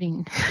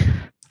marketing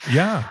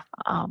Yeah.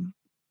 um,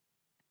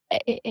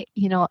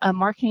 a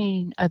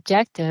marketing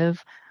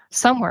objective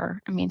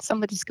somewhere. I mean,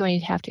 somebody's going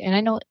to have to, and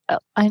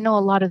I know a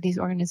lot of these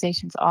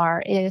organizations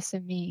are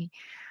ASME,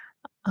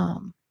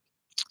 um,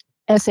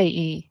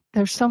 SAE.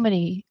 There's so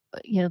many,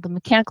 the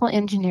mechanical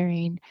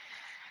engineering,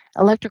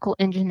 electrical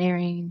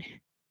engineering,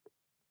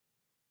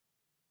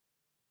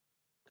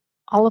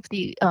 all of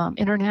the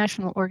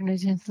international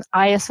organizations,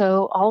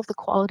 ISO, all of the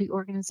quality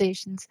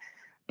organizations,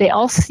 they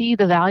all see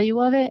the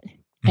value of it,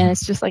 and Mhm.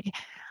 it's just like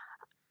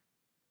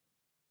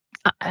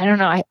I don't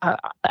know.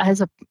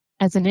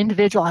 As an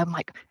individual, I'm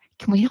like,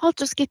 can we all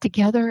just get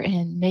together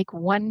and make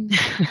one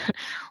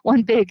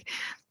one big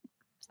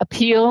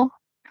appeal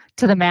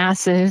to the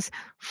masses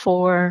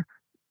for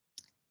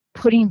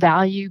putting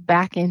value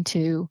back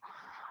into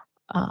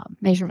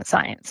measurement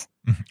science?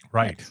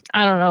 Right.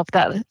 I don't know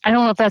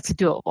if that's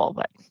doable,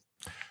 but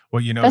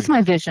Well, that's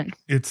my vision.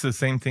 it's the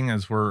same thing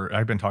as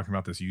I've been talking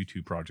about this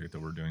YouTube project that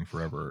we're doing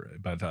forever,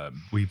 but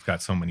we've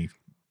got so many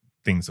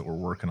things that we're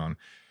working on.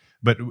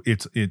 But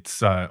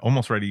it's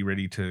almost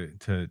ready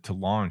to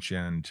launch.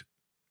 And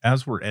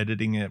as we're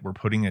editing it, we're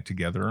putting it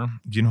together.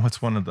 Do you know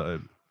what's one of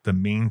the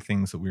main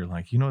things that we're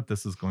like, you know what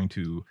this is going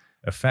to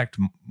affect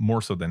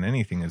more so than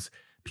anything is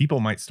people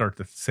might start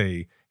to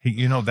say,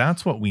 hey,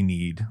 that's what we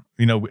need.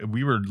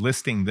 We were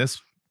listing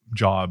this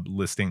job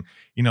listing,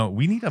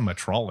 we need a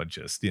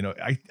metrologist.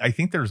 I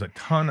think there's a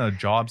ton of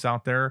jobs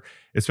out there,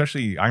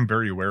 especially I'm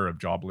very aware of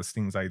job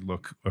listings. I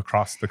look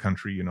across the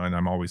country, and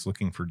I'm always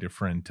looking for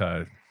different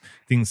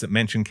things that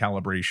mention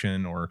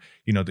calibration or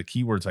the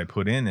keywords I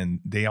put in,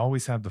 and they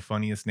always have the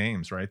funniest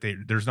names, right?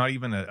 There's not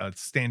even a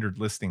standard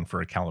listing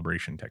for a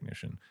calibration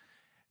technician.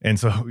 And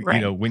so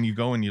Right. when you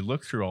go and you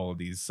look through all of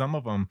these, some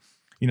of them,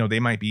 they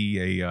might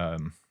be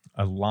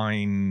a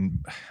line.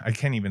 I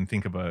can't even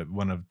think of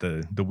one of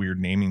the weird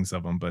namings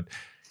of them, but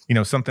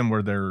something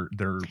where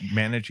they're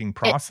managing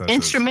processes.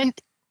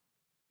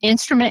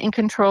 Instrument and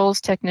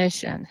controls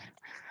technician,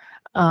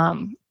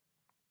 um,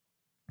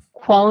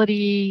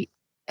 quality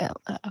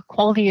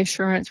quality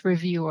assurance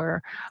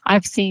reviewer.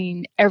 I've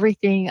seen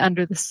everything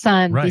under the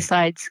sun Right.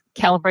 besides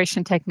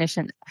calibration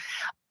technician,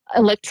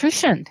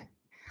 electrician.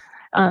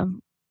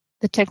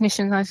 The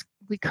technician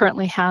we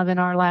currently have in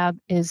our lab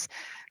is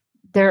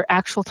their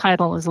actual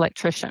title is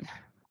electrician.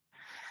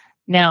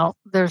 Now,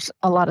 there's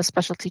a lot of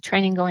specialty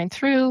training going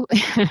through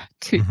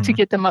to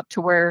get them up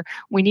to where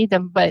we need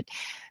them, but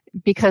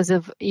because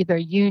of either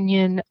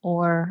union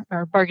or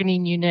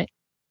bargaining unit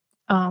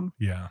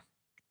Yeah.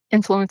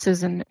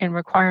 influences and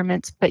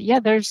requirements. But yeah,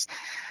 there's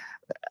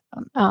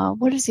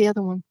what is the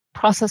other one?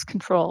 Process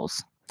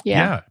controls. Yeah,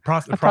 Yeah. a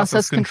Process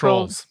process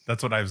control. controls.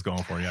 That's what I was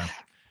going for. Yeah.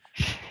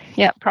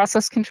 Yeah,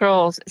 process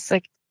controls. It's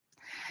like,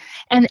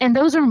 and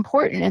those are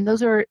important, and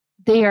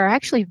they are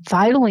actually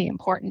vitally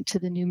important to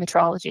the new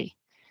metrology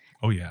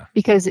Oh yeah.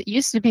 because it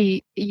used to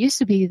be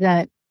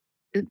that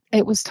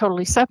it was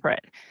totally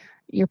separate.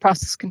 Your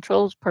process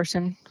controls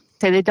person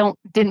say they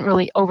didn't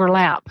really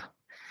overlap.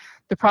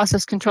 The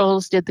process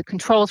controls did the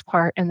controls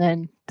part, and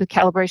then the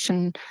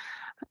calibration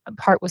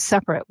part was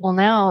separate. Well,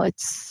 now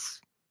it's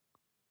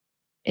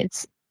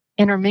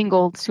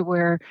intermingled to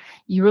where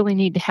you really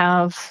need to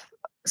have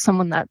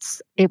someone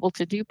that's able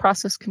to do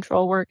process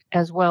control work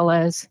as well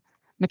as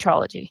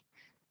metrology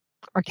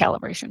or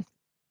calibration.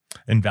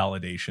 And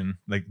validation,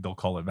 like they'll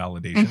call it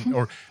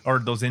validation, or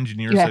those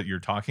engineers Yeah. that you're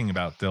talking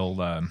about, they'll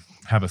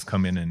have us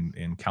come in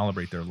and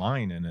calibrate their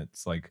line, and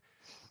it's like,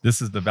 this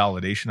is the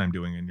validation I'm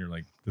doing, and you're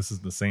like, this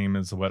is the same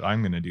as what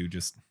I'm going to do,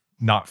 just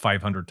not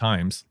 500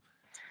 times.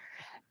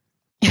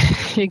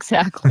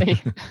 Exactly.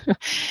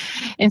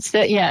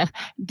 Instead,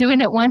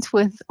 doing it once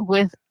with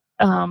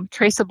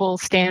traceable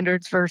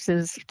standards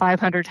versus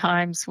 500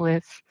 times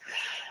with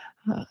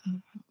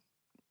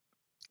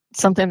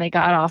something they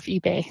got off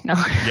eBay. No.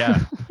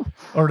 Yeah.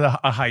 Or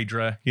a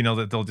Hydra,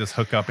 that they'll just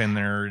hook up in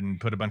there and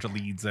put a bunch of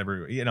leads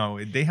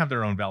everywhere. They have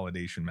their own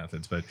validation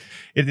methods, but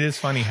it is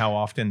funny how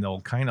often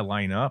they'll kind of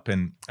line up.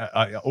 And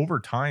over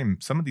time,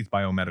 some of these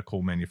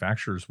biomedical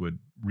manufacturers would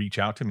reach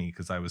out to me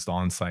because I was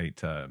one of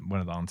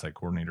the on-site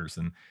coordinators,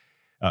 and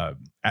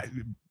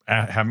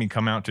have me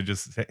come out to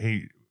just say,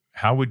 hey,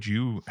 how would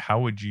you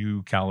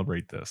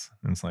calibrate this?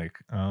 And it's like,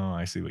 oh,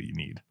 I see what you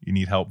need. You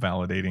need help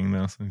validating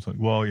this. And it's like,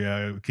 well,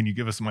 yeah, can you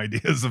give us some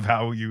ideas of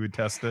how you would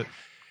test it?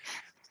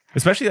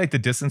 Especially like the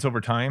distance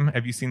over time.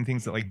 Have you seen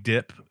things that like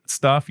dip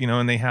stuff,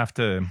 and they have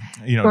to,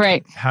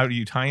 right. How do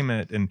you time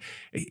it? And,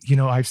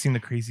 I've seen the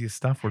craziest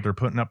stuff where they're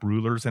putting up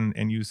rulers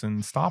and using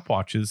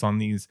stopwatches on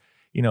these,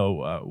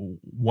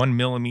 1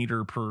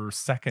 millimeter per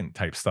second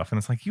type stuff. And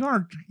it's like, you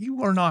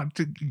are not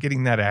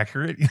getting that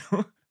accurate,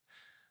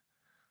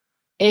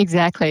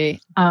 Exactly.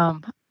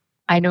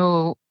 I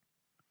know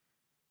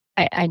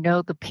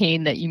the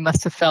pain that you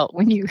must have felt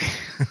when you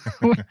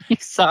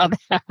saw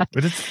that.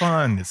 But it's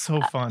fun. It's so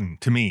fun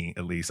to me,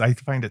 at least. I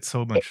find it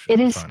so much. It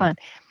is fun.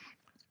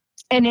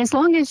 And as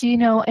long as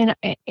and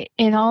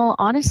in all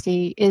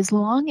honesty, as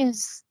long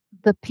as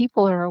the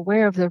people are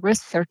aware of the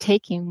risks they're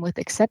taking with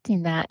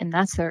accepting that, and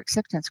that's their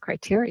acceptance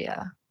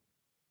criteria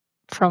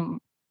from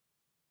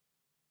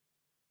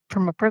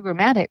a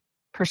programmatic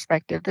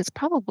perspective, that's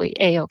probably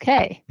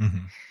A-okay.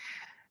 Mm-hmm.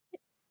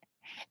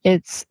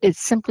 It's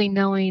simply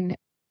knowing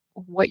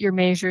what you're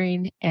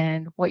measuring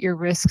and what your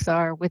risks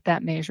are with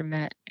that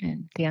measurement,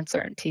 and the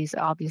uncertainties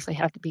obviously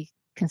have to be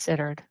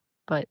considered.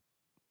 But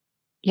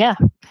yeah,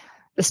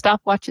 the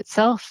stopwatch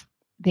itself,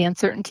 the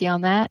uncertainty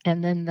on that,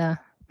 and then the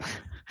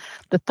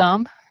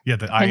thumb. Yeah,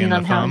 the eye and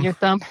the thumb. How your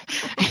thumb.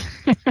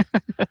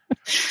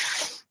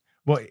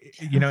 Well,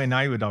 and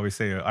I would always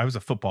say I was a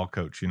football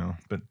coach,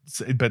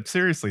 but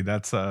seriously,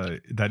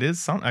 that is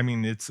something. I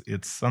mean, it's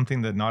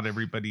something that not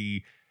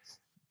everybody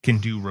can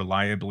do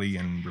reliably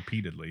and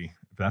repeatedly.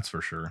 That's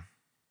for sure.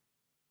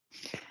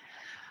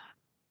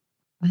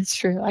 That's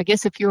true. I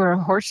guess if you were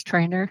a horse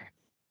trainer,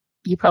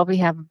 you probably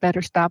have a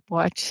better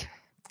stopwatch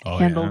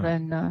handle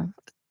than.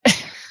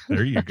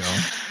 There you go.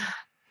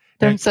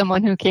 Than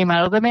someone who came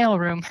out of the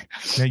mailroom.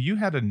 Now, you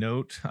had a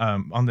note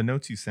on the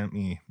notes you sent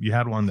me. You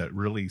had one that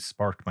really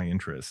sparked my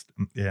interest.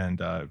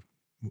 And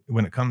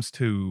when it comes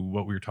to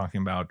what we were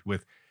talking about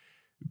with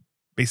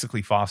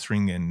basically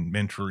fostering and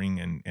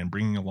mentoring and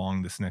bringing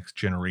along this next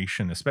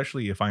generation,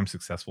 especially if I'm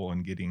successful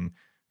in getting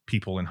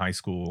people in high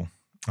school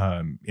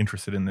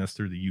interested in this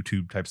through the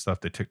YouTube type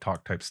stuff, the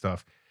TikTok type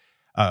stuff,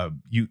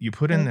 you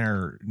put in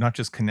there not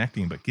just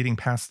connecting, but getting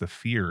past the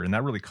fear. And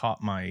that really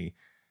caught my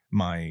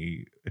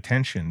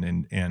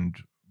attention. And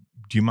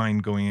do you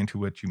mind going into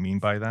what you mean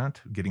by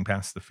that, getting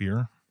past the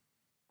fear?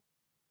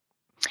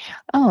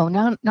 Oh,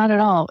 not at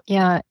all.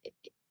 Yeah.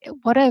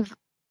 What I've,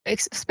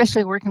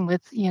 especially working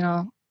with,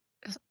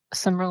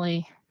 some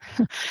really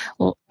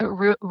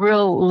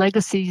real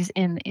legacies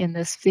in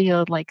this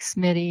field, like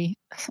Smitty,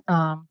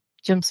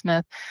 Jim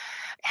Smith,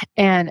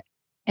 and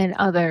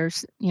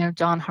others,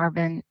 John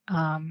Harbin.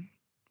 One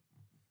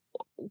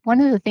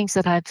of the things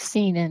that I've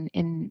seen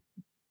in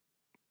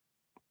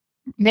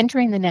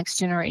mentoring the next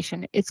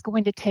generation, it's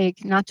going to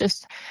take not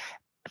just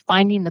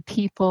finding the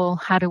people,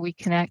 how do we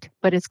connect,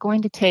 but it's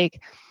going to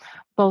take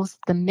both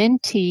the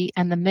mentee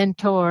and the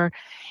mentor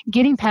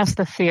getting past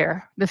the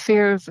fear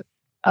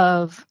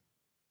of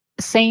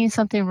saying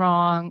something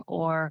wrong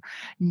or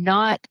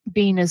not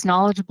being as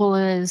knowledgeable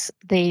as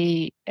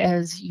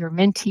your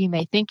mentee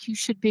may think you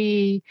should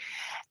be,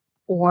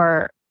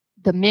 or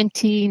the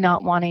mentee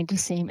not wanting to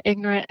seem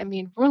ignorant. I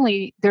mean,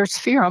 really, there's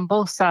fear on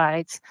both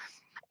sides.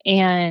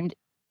 And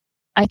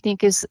I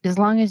think as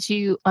long as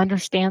you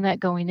understand that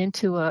going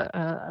into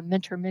a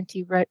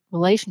mentor-mentee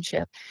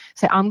relationship,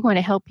 say, I'm going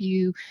to help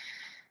you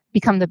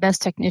become the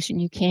best technician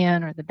you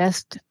can or the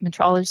best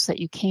metrologist that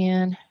you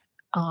can.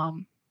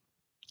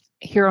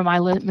 Here are my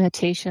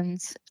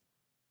limitations.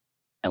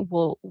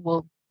 We'll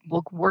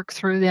work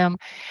through them.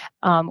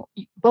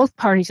 Both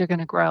parties are going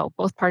to grow.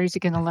 Both parties are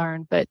going to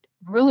learn. But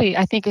really,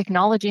 I think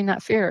acknowledging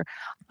that fear.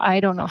 I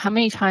don't know how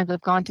many times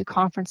I've gone to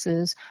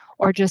conferences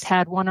or just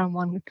had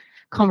one-on-one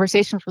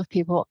conversations with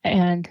people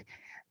and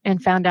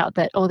found out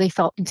that, they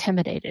felt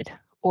intimidated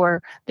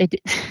or they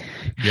did.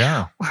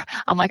 Yeah.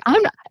 I'm like,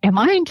 am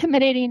I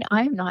intimidating?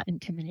 I'm not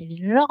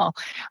intimidating at all.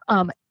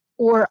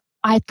 Or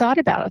I thought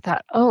about it,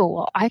 thought, oh,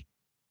 well, I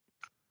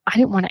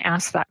didn't want to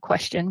ask that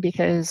question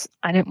because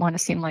I didn't want to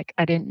seem like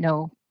I didn't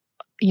know,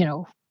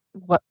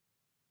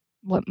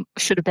 what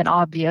should have been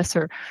obvious,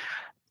 or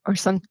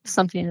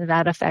something to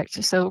that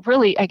effect. So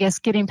really, I guess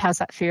getting past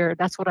that fear,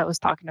 that's what I was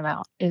talking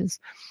about, is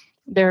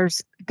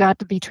there's got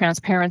to be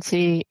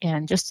transparency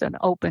and just an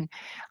open.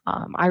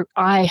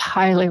 I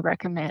highly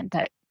recommend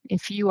that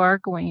if you are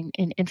going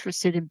and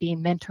interested in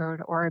being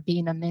mentored or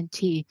being a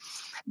mentee,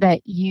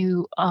 that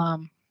you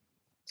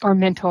or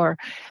mentor,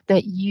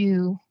 that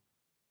you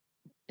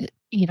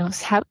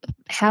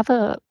have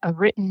a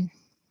written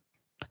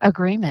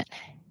agreement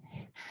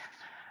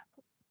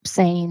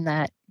saying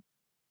that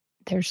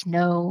there's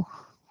no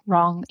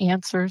wrong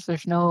answers,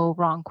 there's no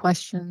wrong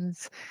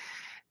questions.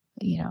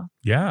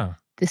 Yeah.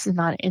 This is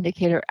not an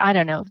indicator. I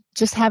don't know,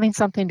 just having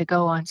something to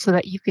go on so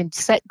that you can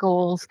set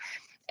goals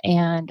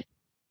and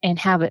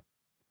have it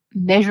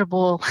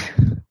measurable,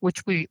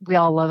 which we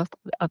all love,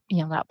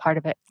 that part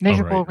of it,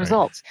 measurable right.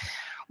 results,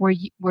 where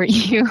you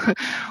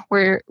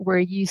where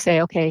you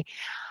say, okay,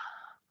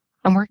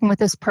 I'm working with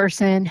this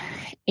person,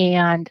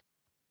 and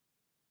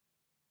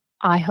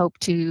I hope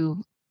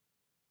to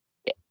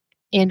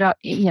end up,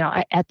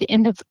 at the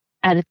end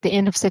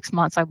of 6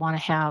 months, I want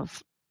to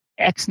have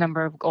X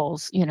number of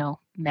goals,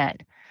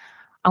 met.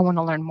 I want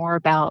to learn more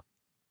about,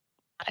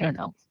 I don't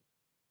know,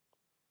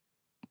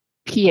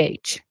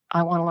 pH.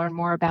 I want to learn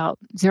more about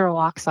zero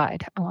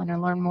oxide. I want to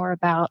learn more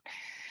about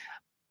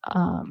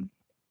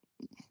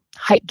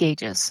height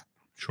gauges.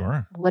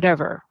 Sure.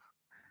 Whatever.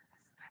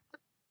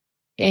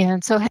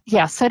 And so,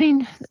 yeah,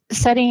 setting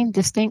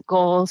distinct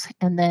goals,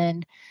 and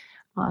then,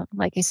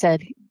 like I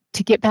said,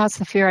 to get past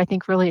the fear, I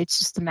think really it's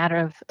just a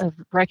matter of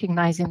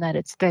recognizing that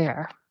it's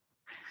there.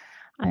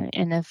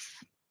 And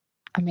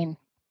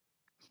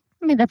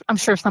I'm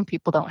sure some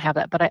people don't have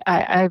that, but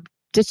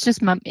it's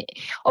just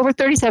over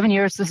 37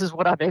 years, this is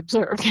what I've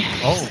observed.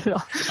 Oh, So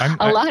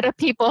a lot of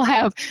people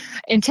have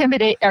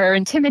intimidated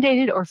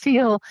or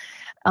feel,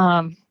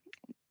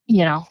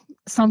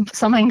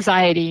 some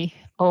anxiety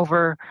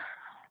over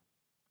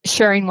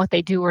sharing what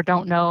they do or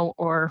don't know,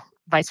 or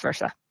vice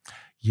versa.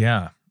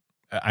 Yeah.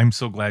 I'm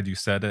so glad you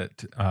said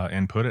it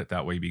and put it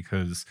that way,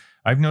 because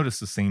I've noticed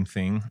the same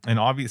thing. And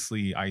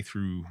obviously, I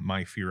threw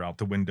my fear out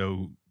the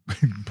window,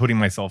 putting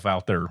myself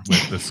out there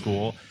with the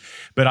school.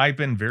 But I've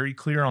been very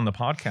clear on the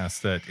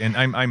podcast that, and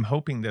I'm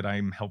hoping that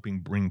I'm helping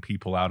bring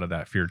people out of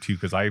that fear too,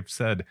 because I've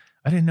said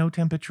I didn't know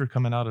temperature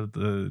coming out of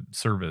the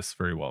service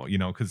very well,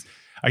 because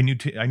I knew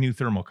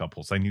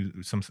thermocouples. I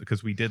knew some,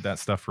 because we did that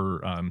stuff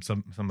for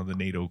some of the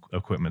NATO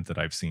equipment that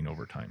I've seen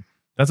over time.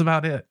 That's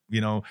about it,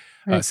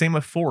 Right. Same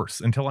with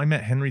force. Until I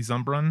met Henry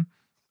Zumbrun,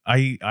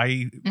 I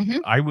Mm-hmm.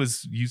 I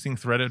was using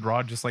threaded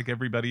rod just like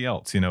everybody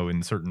else,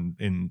 in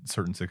certain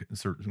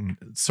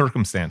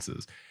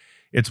circumstances.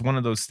 It's one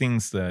of those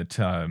things that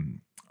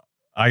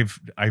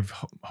I've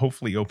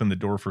hopefully opened the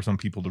door for some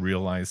people to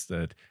realize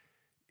that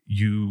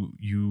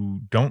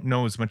you don't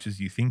know as much as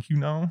you think you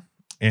know,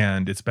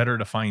 and it's better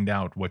to find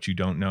out what you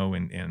don't know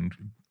and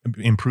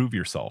improve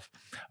yourself.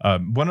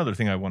 One other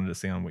thing I wanted to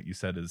say on what you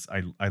said is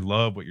I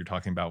love what you're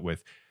talking about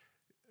with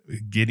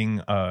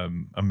getting a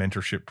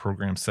mentorship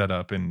program set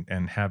up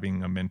and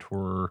having a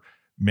mentor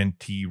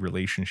mentee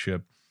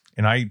relationship.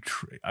 And I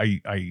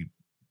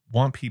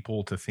want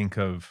people to think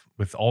of,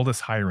 with all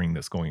this hiring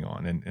that's going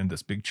on and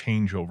this big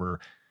changeover,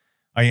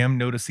 I am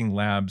noticing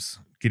labs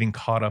getting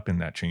caught up in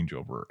that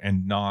changeover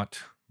and not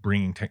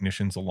bringing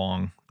technicians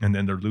along, and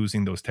then they're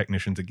losing those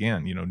technicians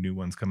again, new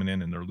ones coming in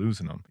and they're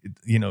losing them.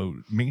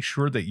 Make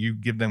sure that you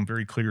give them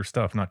very clear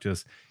stuff, not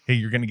just, hey,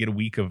 you're going to get a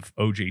week of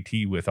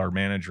OJT with our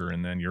manager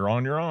and then you're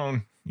on your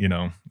own,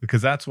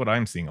 because that's what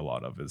I'm seeing a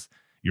lot of, is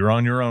you're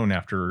on your own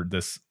after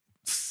this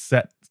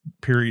set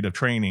period of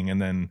training,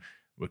 and then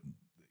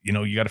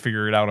you got to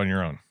figure it out on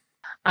your own.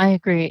 I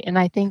agree. And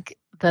I think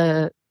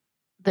the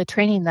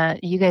training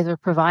that you guys are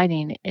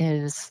providing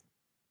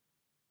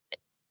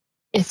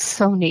it's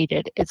so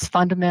needed. It's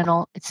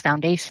fundamental, it's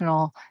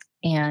foundational,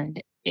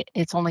 and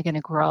it's only going to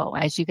grow.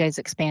 As you guys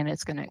expand,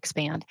 it's going to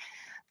expand.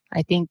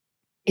 I think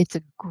it's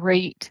a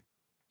great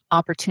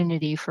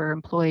opportunity for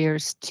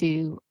employers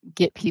to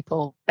get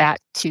people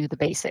back to the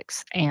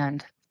basics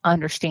and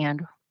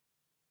understand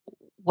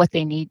what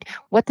they need,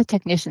 what the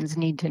technicians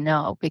need to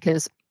know,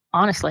 because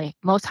honestly,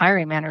 most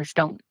hiring managers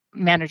don't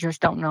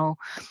know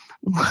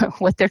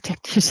what their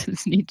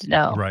technicians need to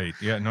know. Right.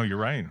 Yeah, no, you're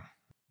right.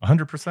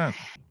 100%.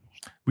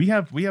 We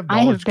have I have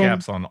knowledge been-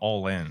 gaps on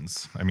all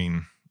ends. I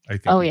mean, I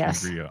think Oh, we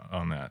yes. can agree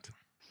on that.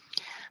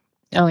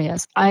 Oh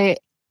yes.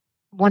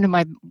 One of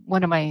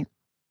my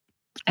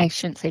I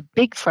shouldn't say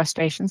big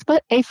frustrations,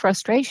 but a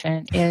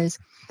frustration is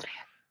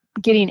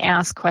getting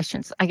asked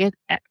questions.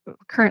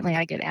 Currently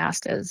I get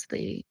asked as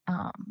the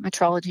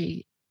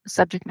metrology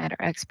subject matter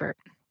expert.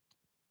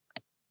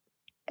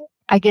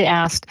 I get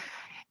asked,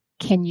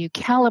 can you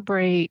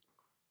calibrate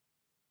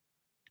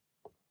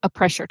a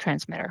pressure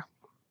transmitter?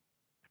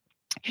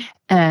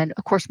 And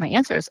of course, my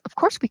answer is, of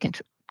course, we can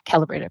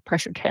calibrate a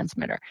pressure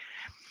transmitter.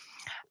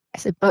 I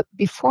said, but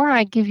before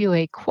I give you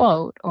a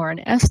quote or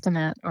an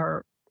estimate,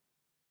 or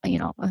I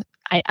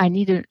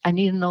need to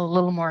know a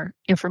little more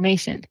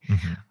information.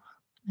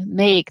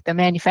 Make the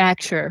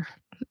manufacturer,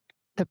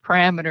 the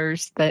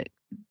parameters that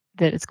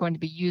it's going to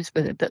be used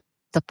with, the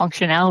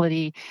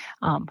functionality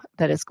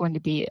that it's going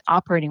to be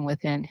operating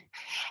within.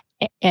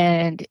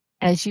 And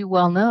as you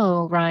well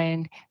know,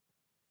 Ryan,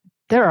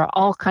 there are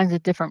all kinds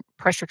of different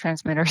pressure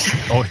transmitters.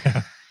 Oh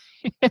yeah.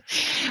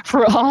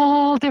 For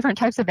all different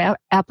types of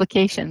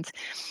applications,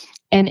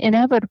 and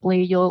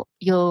inevitably you'll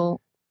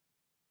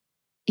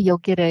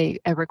get a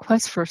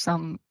request for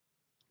some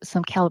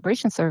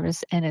calibration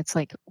service, and it's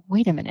like,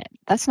 wait a minute,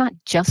 that's not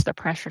just a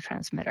pressure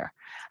transmitter.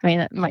 I mean,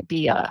 it might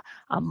be a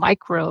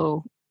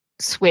micro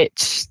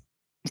switch,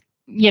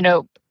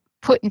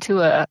 put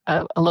into a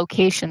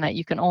location that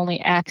you can only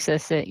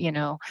access it,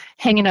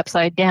 hanging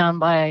upside down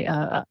by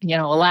a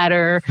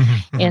ladder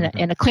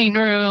in a clean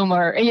room,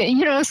 or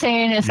what I'm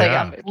saying? It's like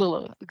a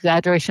little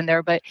exaggeration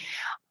there, but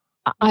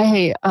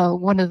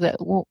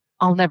I'll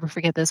never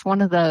forget this.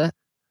 One of the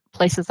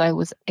places I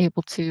was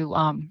able to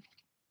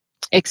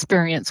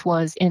experience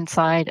was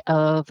inside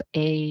of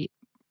a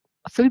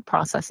food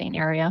processing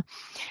area,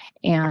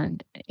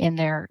 and in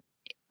there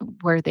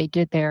where they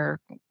did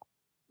their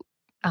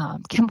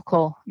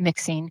chemical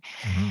mixing,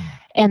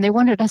 and they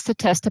wanted us to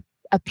test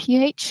a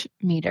pH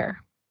meter.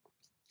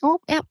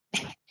 Well, yeah,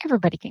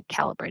 everybody can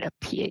calibrate a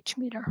pH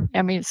meter.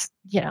 I mean, it's,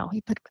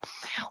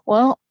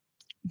 well,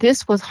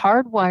 this was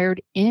hardwired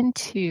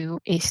into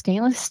a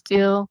stainless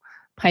steel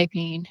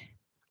piping,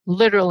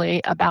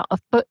 literally about a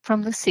foot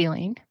from the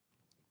ceiling.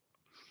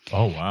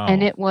 Oh, wow.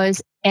 And it was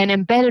an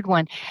embedded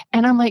one.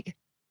 And I'm like,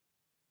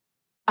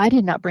 I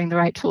did not bring the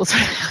right tools.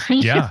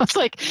 Yeah. It's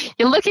like,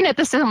 you're looking at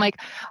this and I'm like,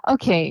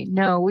 okay,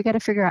 no, we got to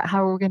figure out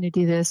how we're going to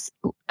do this.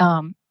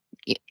 And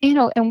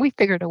we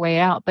figured a way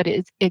out, but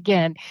it's,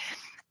 again,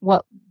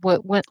 what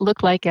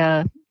looked like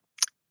when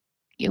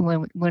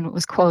it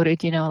was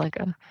quoted, like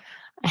a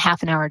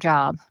half an hour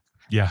job.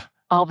 Yeah.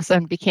 All of a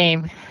sudden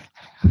became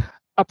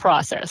a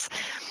process.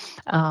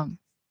 Lots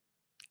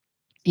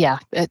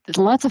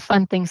of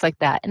fun things like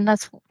that. And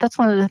that's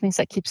one of the things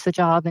that keeps the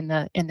job and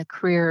the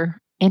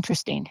career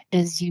interesting,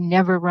 is you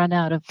never run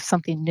out of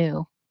something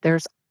new.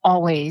 There's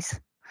always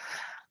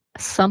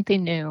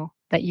something new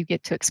that you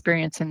get to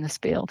experience in this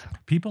field.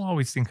 People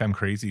always think I'm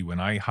crazy when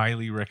I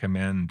highly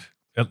recommend,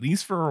 at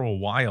least for a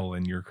while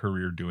in your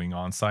career, doing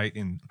on-site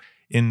in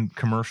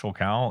commercial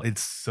cal.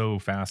 It's so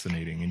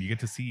fascinating, and you get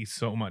to see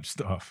so much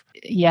stuff.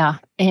 Yeah.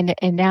 And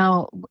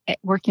now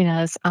working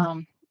as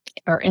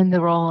or in the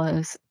role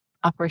as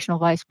operational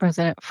vice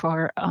president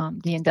for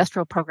the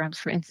industrial programs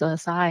for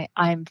NCSI,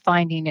 I'm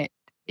finding it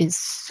is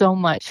so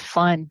much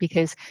fun,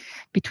 because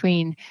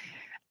between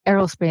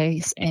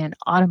aerospace and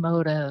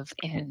automotive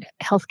and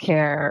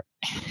healthcare,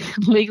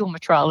 legal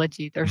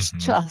metrology, there's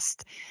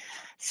just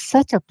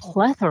such a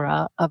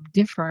plethora of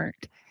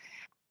different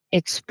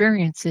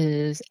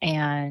experiences,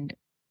 and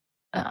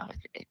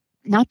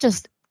not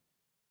just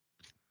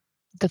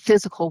the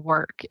physical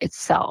work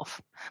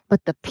itself,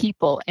 but the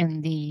people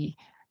and the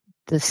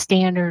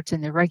standards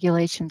and the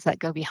regulations that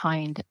go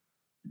behind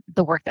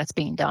the work that's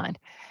being done.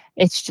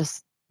 It's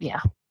just,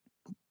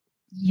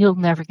 you'll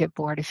never get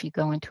bored if you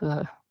go into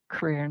a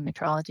career in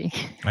metrology.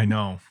 I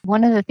know.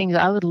 One of the things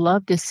I would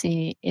love to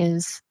see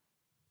is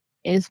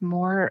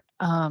more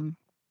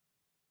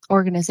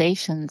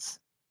organizations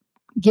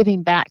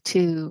giving back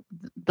to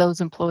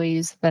those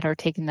employees that are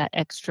taking that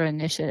extra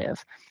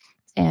initiative.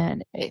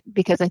 And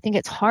because I think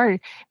it's hard,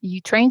 you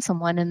train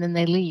someone and then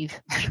they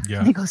leave,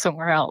 they go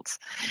somewhere else,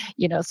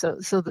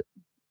 so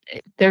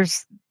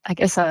there's, I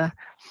guess,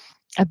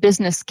 a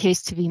business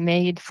case to be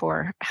made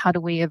for how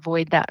do we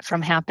avoid that from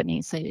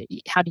happening. So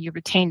how do you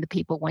retain the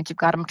people once you've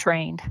got them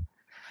trained?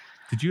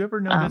 Did you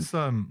ever notice,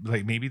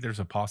 like, maybe there's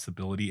a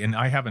possibility, and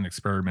I haven't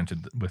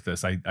experimented with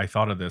this. I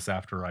thought of this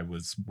after I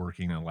was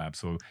working in a lab,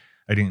 so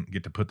I didn't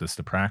get to put this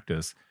to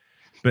practice.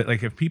 But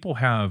like, if people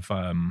have,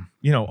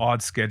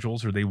 odd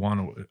schedules, or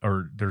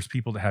or there's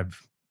people that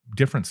have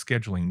different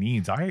scheduling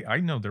needs. I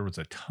know there was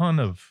a ton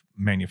of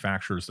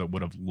manufacturers that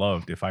would have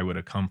loved if I would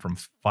have come from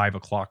 5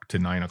 o'clock to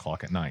 9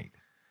 o'clock at night.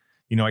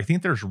 I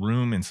think there's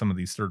room in some of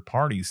these third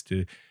parties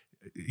to,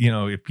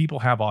 if people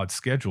have odd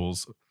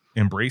schedules,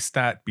 embrace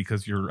that,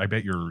 because I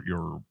bet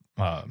your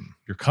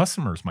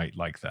customers might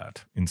like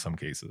that in some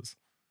cases.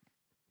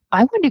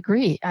 I would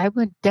agree. I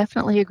would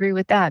definitely agree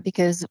with that,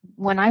 because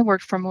when I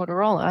worked for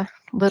Motorola,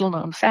 little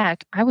known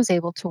fact, I was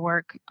able to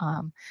work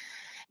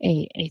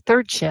a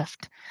third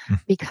shift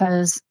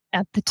because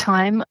at the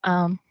time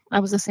I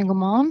was a single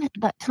mom at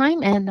that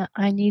time, and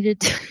I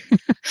needed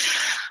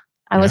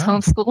I was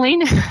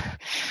homeschooling.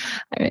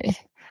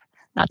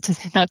 Not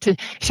to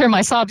share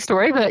my sob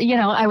story, but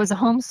I was a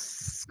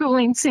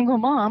homeschooling single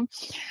mom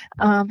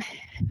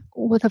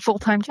with a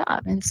full-time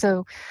job, and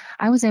so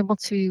I was able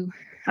to.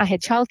 I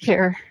had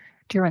childcare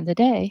during the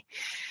day,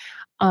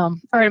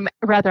 or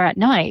rather at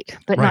night,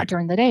 but not Right.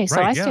 during the day. So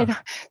Right. I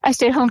Yeah.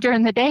 stayed home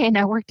during the day and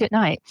I worked at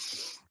night,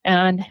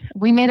 and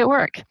we made it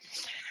work.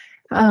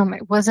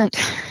 It wasn't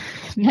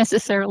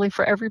necessarily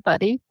for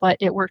everybody, but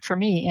it worked for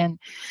me, and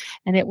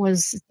it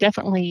was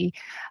definitely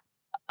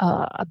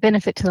a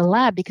benefit to the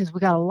lab because we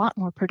got a lot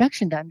more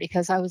production done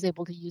because I was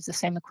able to use the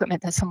same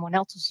equipment that someone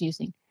else was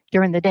using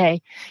during the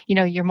day.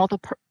 Your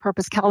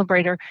multi-purpose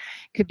calibrator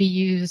could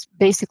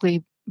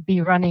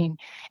be running,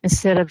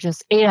 instead of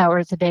just 8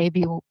 hours a day,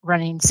 be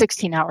running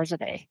 16 hours a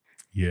day.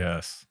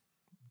 Yes.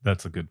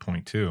 That's a good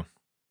point too.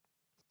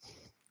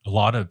 A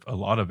lot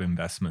of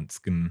investments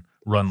can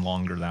run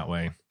longer that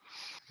way.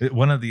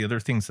 One of the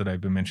other things that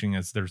I've been mentioning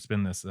is there's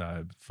been this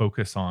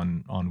focus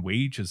on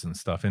wages and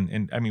stuff,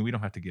 and I mean we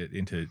don't have to get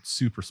into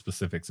super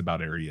specifics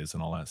about areas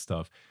and all that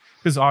stuff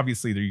because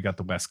obviously there you got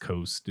the West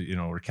Coast,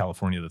 or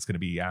California that's going to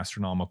be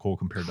astronomical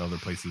compared to other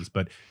places,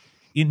 but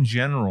in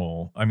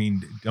general, I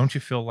mean, don't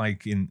you feel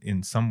like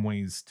in some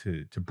ways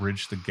to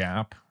bridge the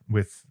gap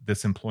with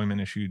this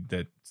employment issue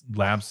that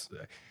labs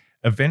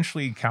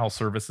eventually Cal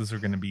services are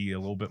going to be a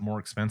little bit more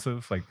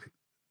expensive, like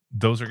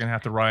those are going to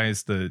have to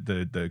rise.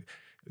 The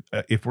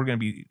if we're going to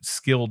be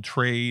skilled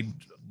trade,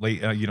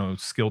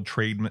 skilled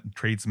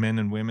tradesmen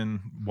and women,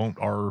 won't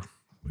our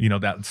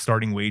that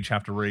starting wage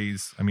have to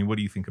raise? I mean, what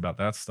do you think about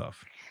that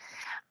stuff?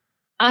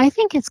 I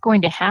think it's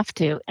going to have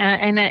to,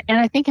 and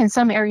I think in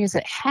some areas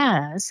it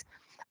has,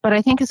 but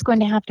I think it's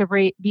going to have to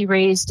be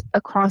raised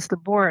across the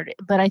board.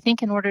 But I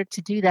think in order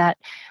to do that,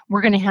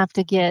 we're going to have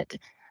to get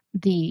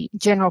the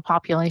general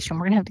population.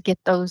 We're going to have to get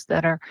those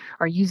that are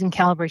using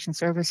calibration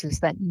services,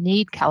 that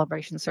need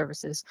calibration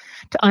services,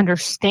 to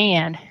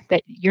understand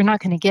that you're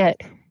not going to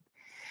get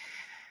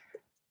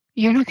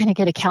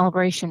a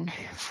calibration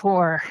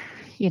for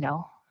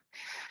 $8.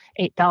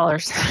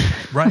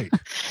 Right.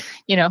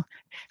 you know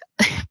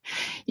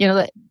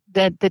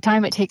that the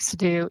time it takes to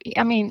do.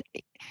 I mean,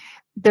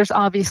 there's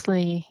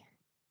obviously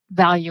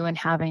value in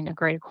having a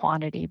greater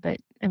quantity, but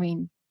I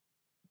mean,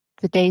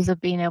 the days of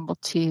being able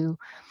to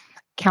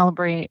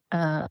calibrate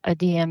a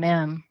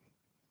DMM,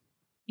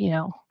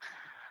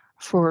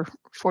 for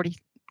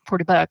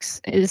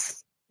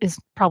 $40 is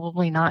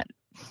probably not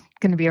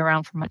going to be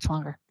around for much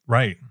longer.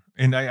 Right.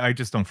 And I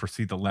just don't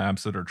foresee the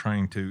labs that are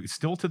trying to,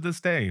 still to this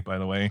day, by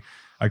the way,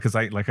 because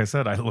like I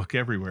said, I look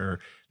everywhere.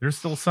 There's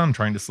still some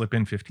trying to slip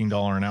in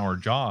 $15 an hour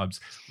jobs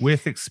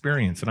with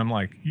experience. And I'm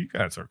like, you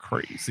guys are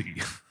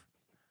crazy.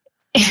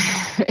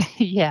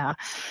 Yeah.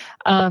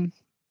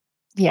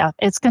 Yeah,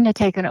 it's going to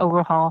take an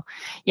overhaul.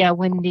 Yeah,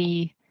 when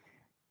the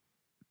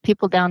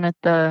people down at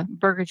the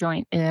burger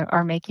joint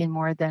are making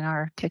more than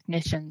our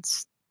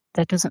technicians,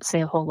 that doesn't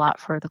say a whole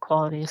lot for the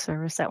quality of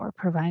service that we're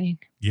providing.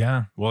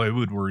 Yeah. Well, it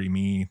would worry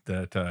me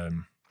that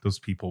those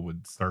people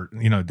would start,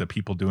 the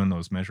people doing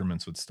those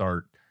measurements would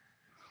start,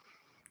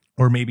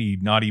 or maybe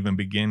not even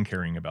begin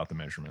caring about the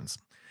measurements.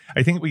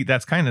 I think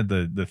that's kind of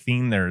the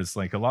theme there is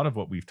like a lot of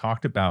what we've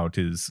talked about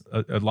is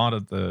a lot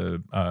of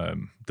the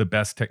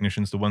best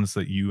technicians, the ones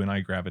that you and I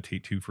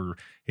gravitate to for,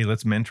 hey,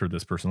 let's mentor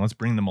this person, let's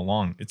bring them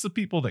along. It's the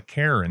people that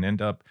care and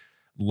end up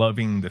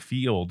loving the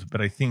field. But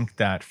I think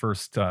that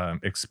first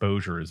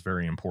exposure is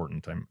very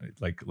important. I'm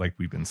like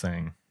we've been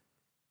saying.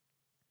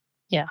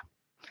 Yeah,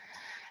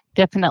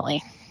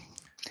 definitely.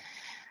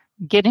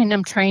 Getting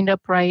them trained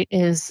up right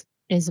is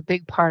a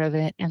big part of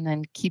it, and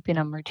then keeping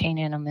them,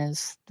 retaining them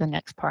is the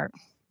next part.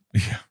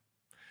 Yeah.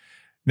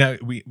 Now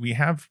we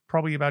have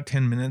probably about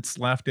 10 minutes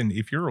left, and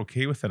if you're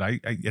okay with it,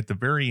 I at the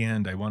very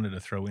end I wanted to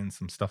throw in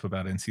some stuff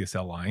about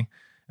NCSLI,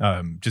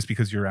 just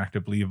because you're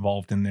actively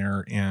involved in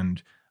there,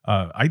 and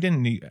I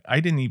didn't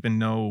even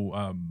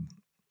know.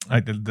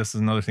 This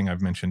is another thing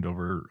I've mentioned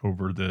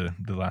over the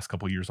last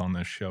couple of years on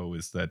this show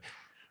is that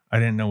I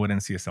didn't know what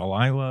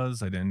NCSLI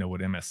was. I didn't know what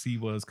MSC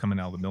was coming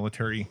out of the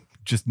military.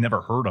 Just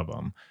never heard of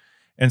them.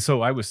 And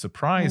so I was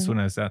surprised Mm. when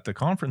I was at the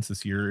conference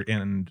this year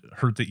and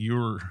heard that you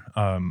were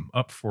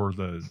up for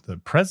the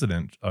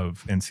president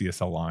of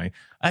NCSLI.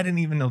 I didn't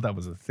even know that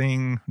was a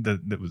thing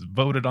that was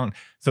voted on.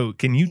 So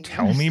can you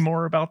tell me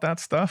more about that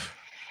stuff?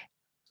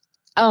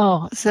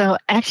 Oh, so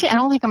actually, I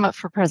don't think I'm up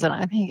for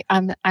president. I think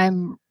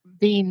I'm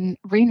being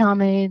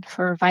renominated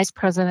for vice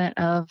president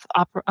of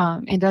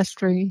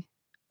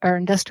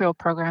industrial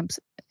programs,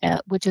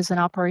 which is an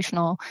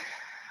operational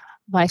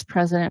vice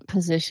president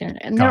position,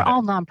 and they're Got it.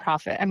 all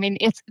nonprofit. I mean,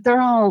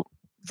 they're all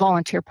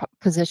volunteer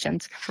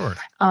positions. Sure.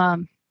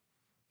 Um,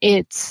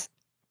 it's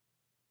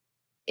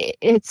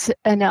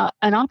an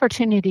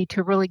opportunity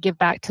to really give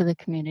back to the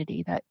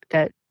community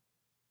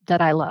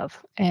that I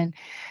love, and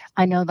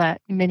I know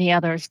that many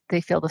others,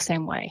 they feel the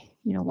same way.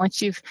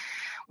 Once you've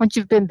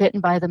been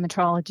bitten by the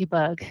metrology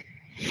bug,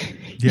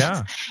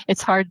 Yeah.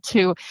 it's hard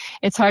to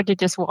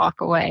just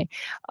walk away.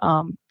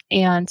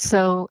 And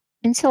so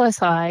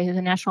NCLSI,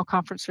 the National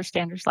Conference for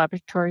Standards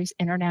Laboratories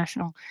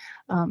International,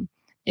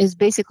 is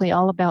basically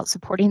all about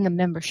supporting the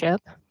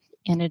membership,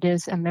 and it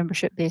is a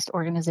membership-based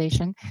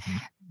organization Mhm.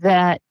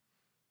 that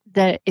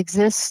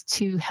exists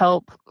to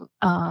help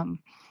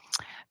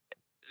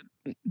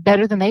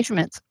better the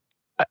measurements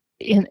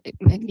you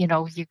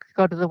could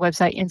go to the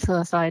website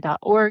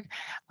ncsi.org,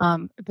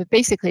 but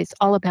basically it's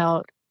all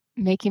about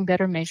making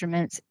better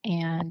measurements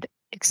and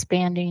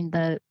expanding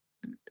the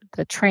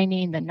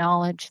training, the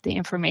knowledge, the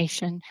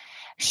information,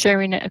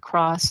 sharing it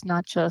across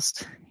not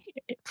just,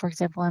 for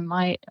example, in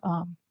my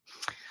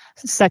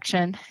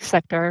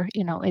sector,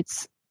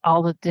 it's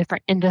all the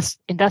different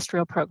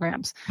industrial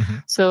programs. Mm-hmm.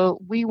 So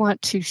we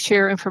want to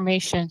share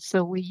information.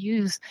 So we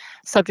use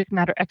subject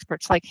matter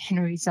experts like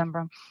Henry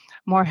Zembrum,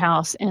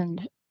 Morehouse,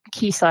 and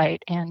Keysight,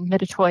 and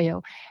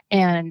Meditoyo,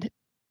 and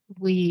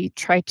we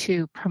try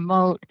to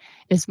promote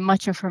as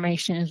much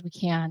information as we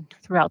can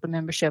throughout the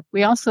membership.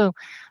 We also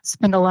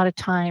spend a lot of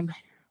time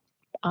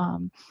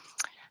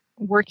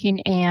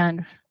working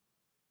and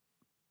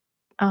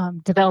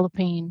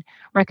developing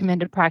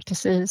recommended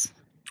practices.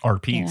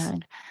 RPs.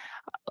 And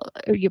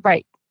you're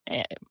right.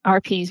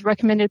 RPs,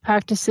 recommended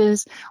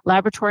practices,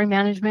 laboratory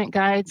management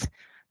guides,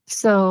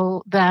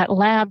 so that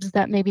labs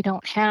that maybe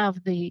don't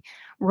have the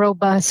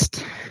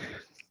robust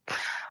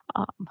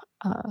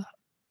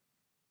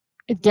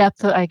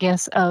depth, I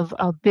guess, of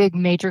a big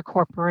major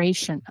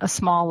corporation, a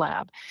small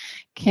lab,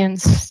 can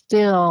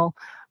still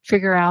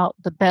figure out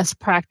the best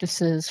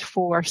practices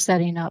for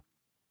setting up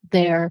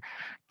their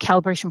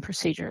calibration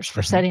procedures,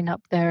 for setting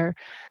up their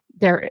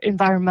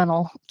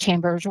environmental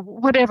chambers, or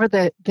whatever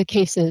the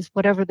case is,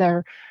 whatever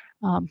their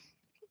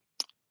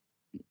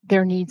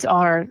needs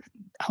are.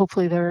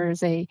 Hopefully there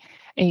is a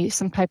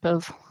some type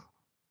of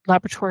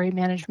laboratory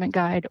management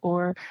guide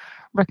or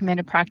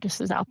recommended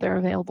practices out there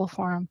available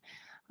for them.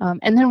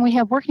 And then we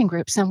have working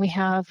groups, and we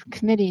have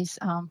committees.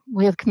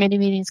 We have committee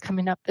meetings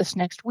coming up this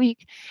next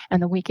week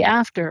and the week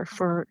after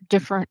for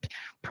different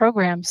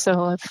programs.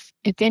 So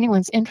if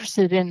anyone's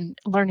interested in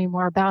learning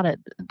more about it,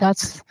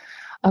 that's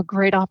a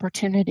great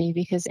opportunity,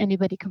 because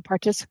anybody can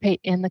participate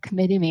in the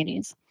committee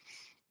meetings.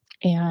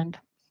 And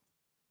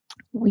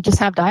we just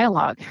have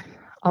dialogue.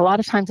 A lot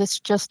of times it's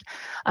just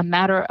a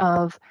matter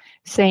of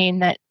saying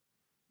that,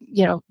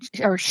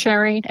 or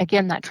sharing,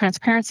 again, that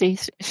transparency,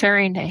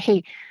 sharing,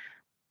 hey,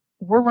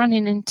 we're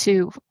running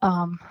into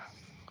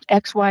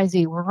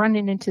XYZ, we're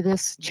running into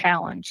this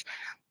challenge,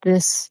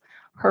 this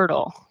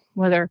hurdle,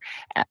 whether,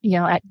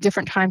 at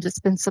different times it's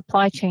been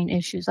supply chain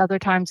issues, other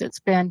times it's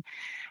been,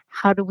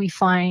 how do we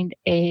find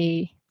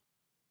a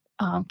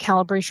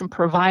calibration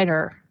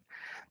provider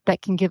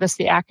that can give us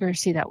the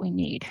accuracy that we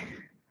need?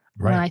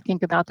 Right. When I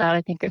think about that,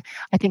 I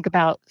think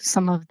about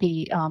some of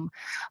the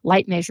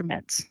light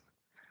measurements.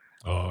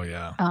 Oh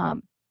yeah.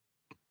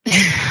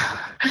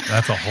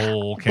 That's a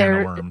whole can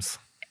of worms.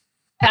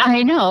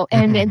 I know,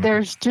 and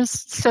there's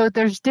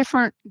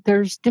different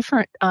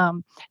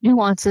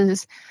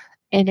nuances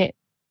in it,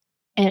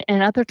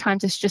 and other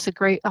times it's just a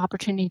great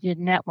opportunity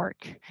to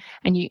network,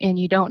 and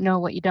you don't know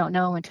what you don't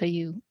know until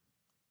you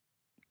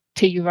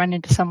run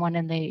into someone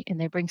and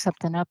they bring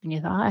something up and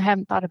you thought, I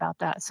haven't thought about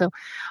that. So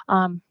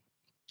I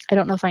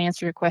don't know if I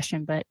answered your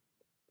question, but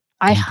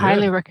I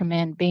highly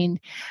recommend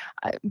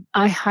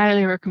I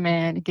highly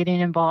recommend getting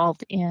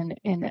involved in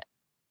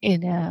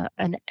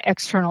an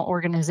external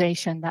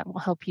organization that will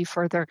help you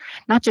further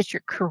not just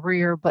your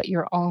career, but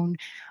your own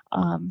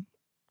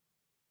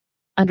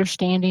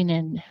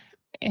understanding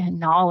and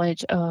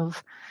knowledge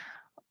of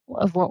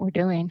what we're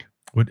doing.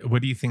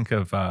 What do you think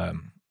of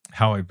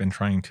how I've been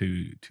trying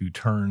to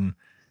turn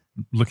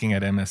looking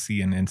at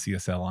MSc and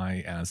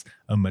NCSLI as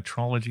a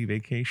metrology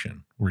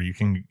vacation, where you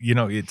can,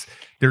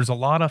 there's a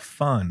lot of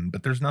fun,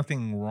 but there's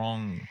nothing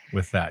wrong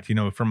with that,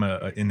 from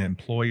an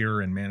employer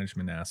and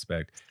management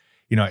aspect,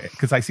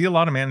 because I see a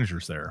lot of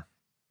managers there.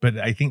 But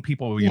I think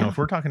people, if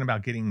we're talking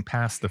about getting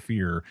past the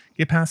fear,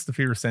 get past the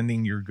fear of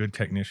sending your good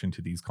technician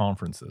to these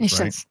conferences,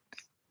 right?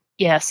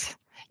 Yes.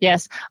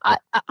 I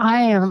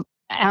am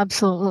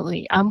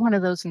absolutely. I'm one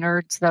of those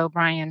nerds, though,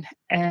 Brian,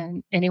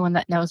 and anyone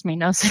that knows me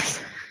knows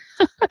this.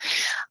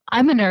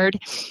 I'm a nerd,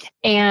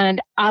 and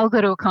I'll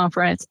go to a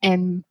conference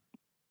and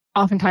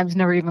oftentimes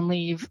never even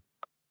leave,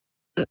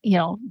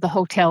 the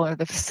hotel or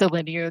the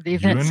facility or the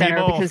event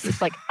center, because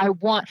it's like I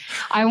want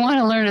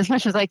to learn as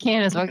much as I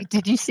can. As well.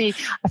 Did you see?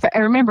 I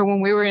remember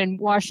when we were in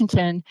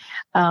Washington,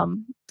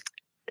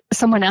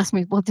 someone asked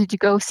me, "Well, did you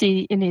go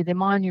see any of the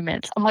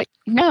monuments?" I'm like,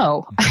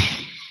 "No."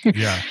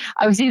 Yeah.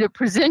 I was either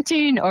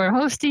presenting or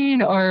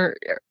hosting or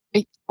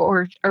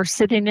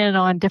sitting in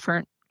on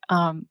different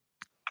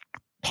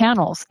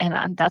panels,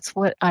 and that's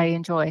what I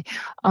enjoy.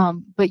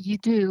 But you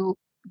do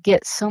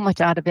get so much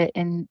out of it,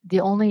 and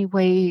the only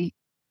way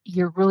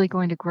you're really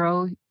going to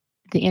grow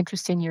the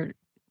interest in your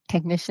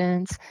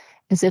technicians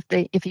is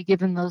if you give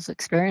them those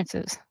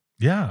experiences.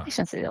 Yeah, I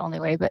shouldn't say the only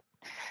way, but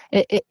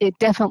it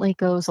definitely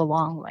goes a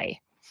long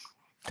way.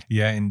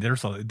 Yeah, and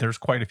there's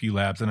quite a few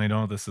labs, and I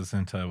know this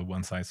isn't a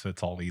one size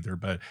fits all either,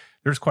 but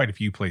there's quite a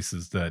few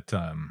places that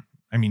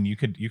you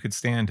could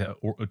stand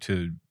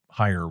to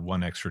hire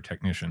one extra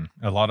technician.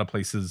 A lot of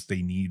places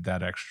they need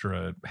that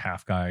extra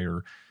half guy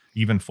or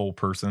even full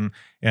person,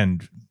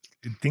 and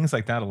things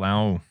like that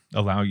allow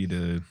you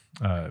to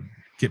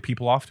get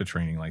people off to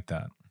training like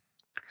that.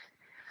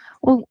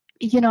 Well,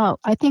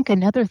 I think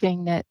another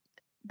thing that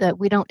that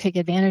we don't take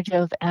advantage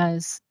of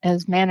as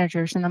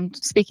managers, and I'm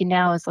speaking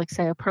now as, like,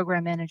 say, a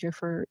program manager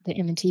for the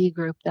M&T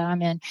group that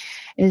I'm in,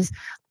 is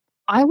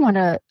I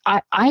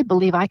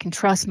believe I can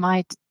trust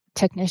my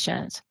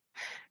technicians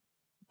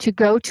to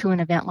go to an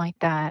event like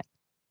that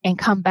and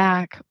come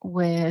back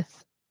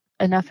with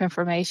enough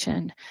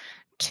information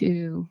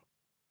to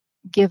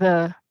give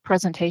a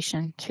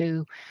presentation,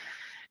 to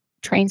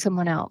train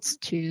someone else,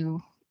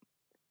 to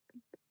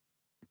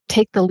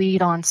take the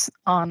lead on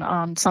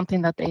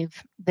something that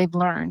they've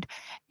learned.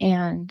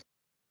 and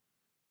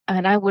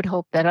and I would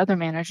hope that other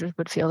managers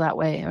would feel that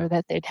way, or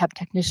that they'd have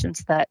technicians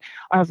that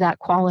are of that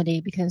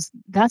quality, because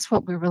that's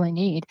what we really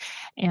need.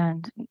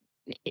 And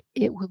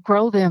it would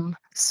grow them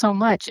so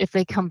much if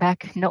they come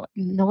back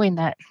knowing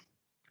that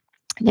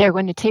they're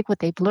going to take what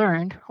they've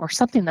learned, or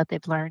something that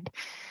they've learned,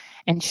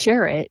 and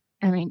share it.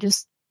 I mean,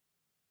 just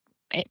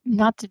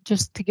not to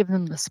just to give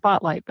them the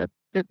spotlight, but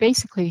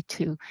basically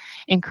to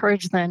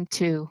encourage them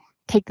to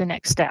take the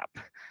next step,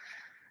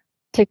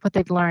 take what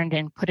they've learned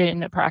and put it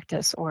into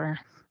practice, or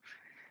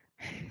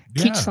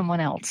teach Yeah. someone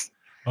else.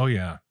 Oh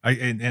yeah.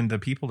 And the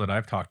people that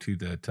I've talked to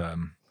that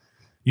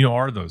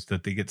are those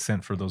that they get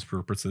sent for those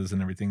purposes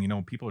and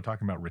everything. People are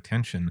talking about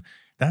retention.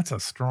 That's a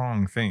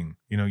strong thing.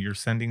 You're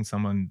sending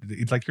someone,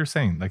 it's like you're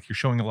saying, like you're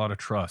showing a lot of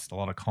trust, a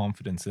lot of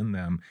confidence in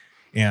them.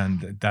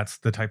 And that's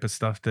the type of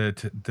stuff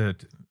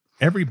that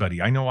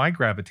everybody, I know I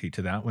gravitate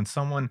to that. When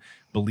someone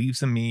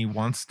believes in me,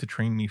 wants to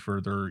train me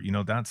further,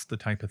 that's the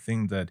type of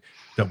thing that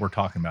we're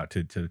talking about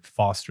to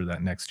foster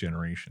that next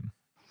generation.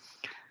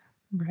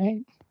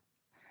 Right.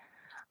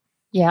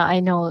 Yeah, I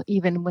know,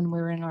 even when we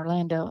were in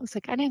Orlando, it's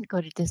like, I didn't go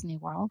to Disney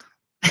World.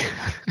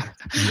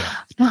 Yeah.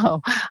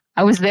 No,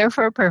 I was there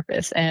for a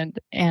purpose, and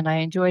I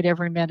enjoyed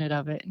every minute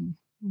of it, and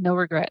no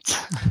regrets.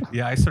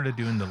 Yeah, I started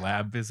doing the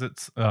lab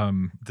visits.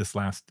 This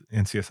last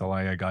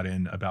NCSLI, I got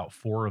in about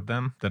 4 of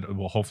them that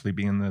will hopefully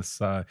be in this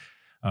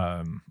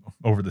um,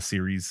 over the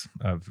series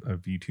of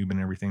YouTube and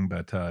everything.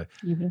 But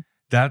Mhm.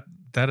 that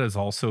that is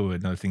also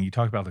another thing. You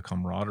talk about the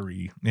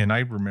camaraderie, and I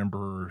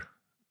remember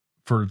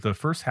for the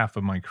first half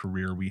of my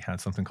career, we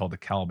had something called the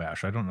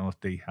Calabash. I don't know if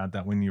they had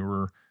that when you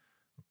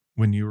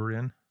were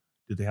in.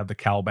 Did they have the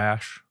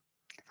Calabash?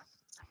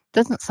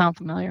 Doesn't sound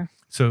familiar.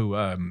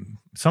 So,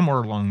 somewhere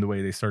along the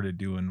way, they started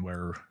doing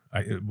where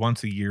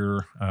once a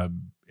year,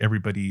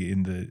 everybody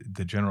in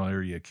the general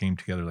area came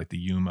together, like the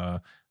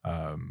Yuma,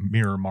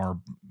 Miramar,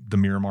 the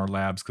Miramar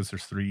Labs, because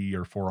there's 3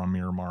 or 4 on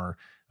Miramar,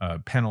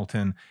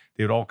 Pendleton.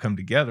 They would all come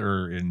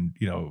together and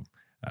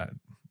uh,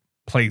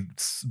 play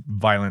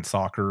violent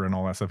soccer and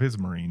all that stuff. His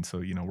Marine, so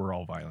we're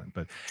all violent,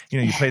 but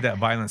you play that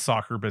violent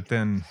soccer, but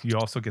then you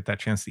also get that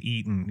chance to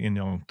eat and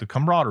the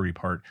camaraderie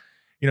part.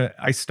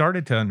 I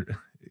started to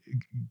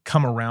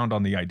come around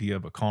on the idea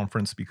of a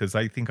conference because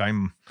I think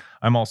I'm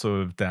also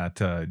of that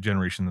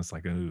generation that's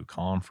like, "Ooh,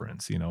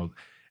 conference," and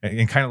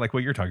kind of like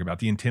what you're talking about,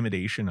 the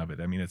intimidation of it.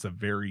 I mean, it's a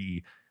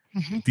very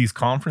Mhm. these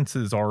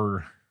conferences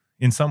are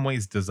in some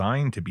ways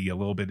designed to be a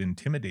little bit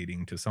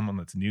intimidating to someone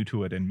that's new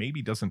to it and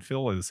maybe doesn't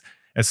feel as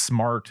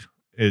smart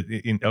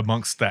in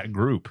amongst that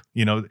group.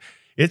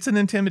 It's an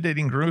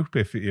intimidating group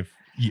if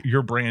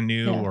you're brand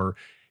new, Yeah. or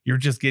you're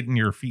just getting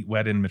your feet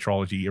wet in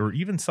metrology, or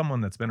even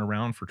someone that's been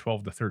around for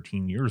 12 to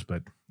 13 years,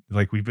 but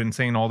like we've been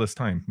saying all this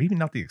time, maybe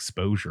not the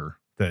exposure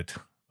that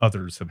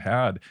others have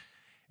had.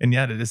 And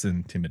yet it is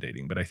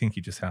intimidating, but I think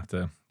you just got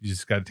to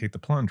take the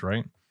plunge,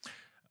 right?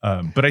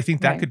 But I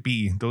think that Right. could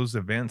be those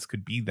events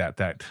could be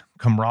that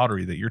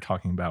camaraderie that you're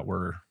talking about,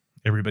 where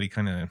everybody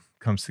kind of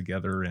comes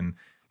together and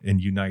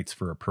unites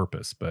for a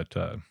purpose. But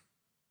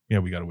yeah,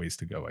 we got a ways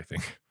to go, I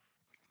think.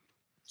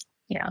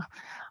 Yeah.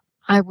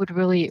 I would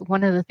really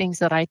One of the things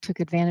that I took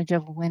advantage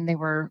of when they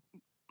were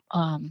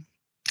um,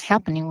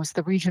 happening was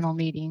the regional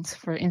meetings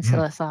for Mm,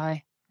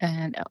 NCLSI.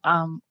 And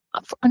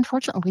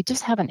unfortunately, we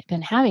just haven't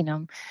been having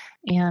them.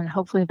 And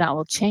hopefully that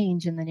will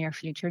change in the near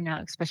future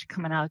now, especially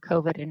coming out of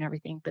COVID and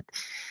everything. But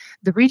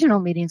the regional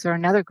meetings are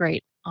another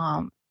great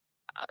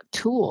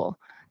tool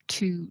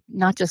to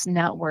not just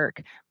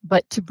network,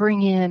 but to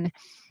bring in,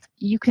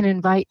 you can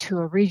invite to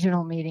a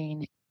regional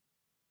meeting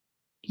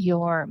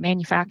your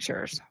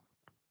manufacturers,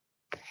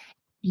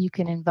 you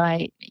can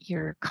invite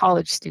your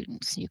college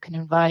students, you can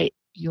invite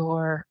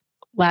your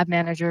lab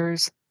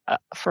managers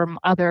from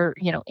other,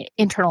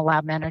 internal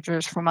lab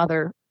managers from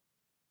other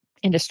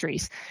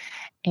industries.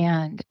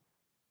 And,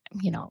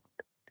 you know,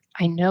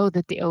 I know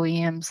that the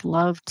OEMs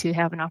love to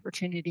have an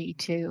opportunity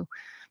to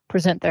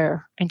present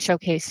their and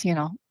showcase,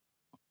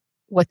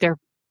 what their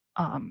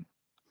um,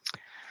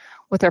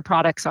 what their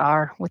products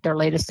are, what their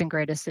latest and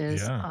greatest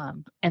is, yeah.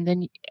 and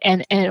then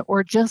and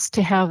or just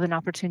to have an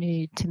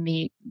opportunity to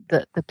meet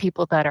the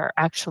people that are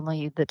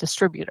actually the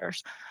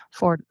distributors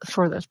for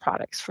those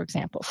products. For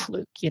example,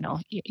 Fluke.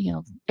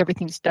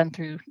 Everything's done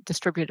through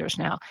distributors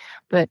now,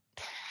 but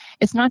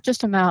it's not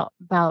just about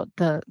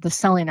the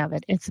selling of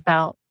it. It's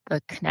about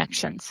the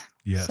connections. So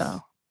Yes.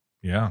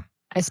 Yeah.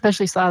 I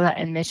especially saw that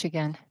in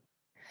Michigan.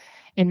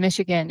 In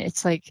Michigan,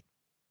 it's like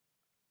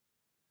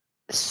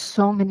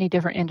so many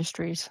different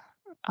industries,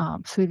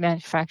 food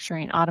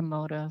manufacturing,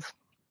 automotive,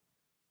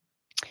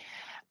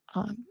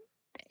 um,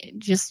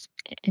 just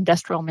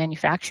industrial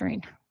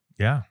manufacturing,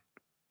 Yeah.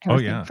 Oh, everything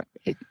yeah. from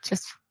it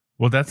just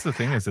Well, that's the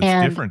thing is it's and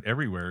different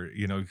everywhere,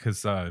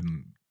 because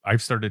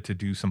I've started to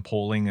do some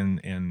polling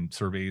and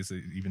surveys,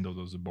 even though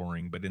those are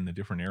boring, but in the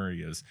different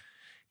areas,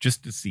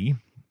 just to see,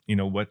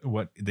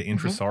 what the mhm,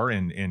 interests are.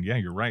 And yeah,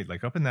 you're right.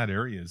 Like up in that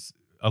area is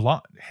a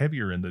lot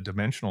heavier in the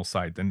dimensional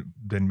side than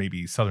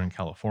maybe Southern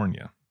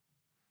California.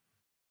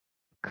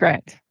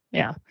 correct,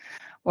 yeah.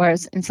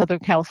 Whereas in Southern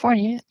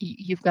California,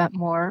 you've got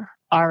more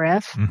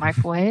RF, Mhm,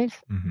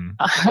 microwave, mhm.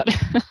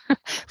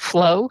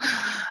 flow,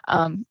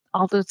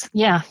 all those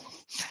yeah.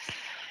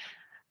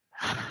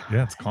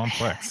 Yeah, it's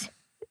complex.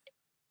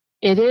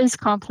 It is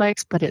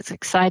complex, but it's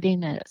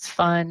exciting and it's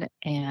fun,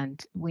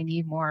 and we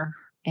need more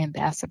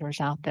ambassadors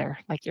out there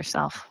like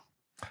yourself.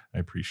 I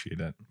appreciate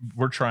it.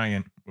 We're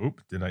trying.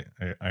 Oop, did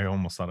I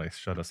almost thought I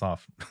shut us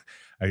off.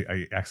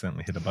 I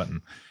accidentally hit a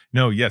button.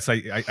 No, yes, I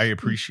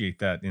Mm, appreciate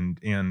that. And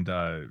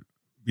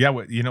yeah,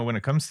 when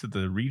it comes to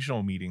the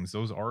regional meetings,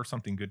 those are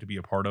something good to be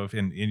a part of.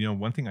 And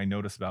one thing I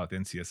noticed about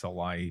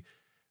NCSLI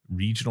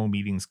regional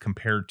meetings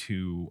compared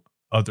to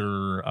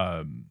other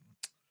um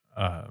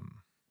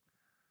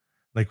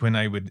like when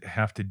I would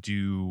have to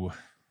do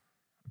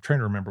I'm trying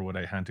to remember what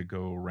I had to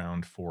go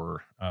around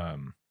for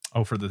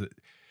for the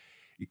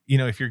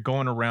if you're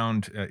going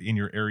around in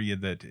your area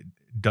that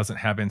doesn't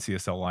have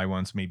NCSLI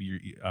ones,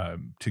 maybe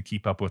to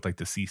keep up with like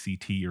the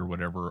CCT or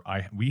whatever.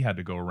 We had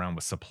to go around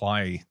with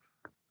supply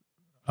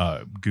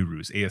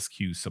gurus,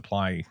 ASQ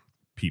supply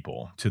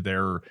people to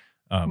their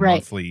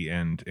right, monthly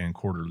and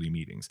quarterly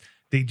meetings.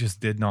 They just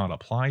did not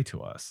apply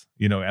to us,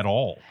 at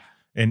all.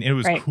 And it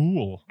was right,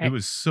 cool. It right.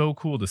 was so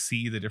cool to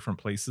see the different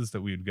places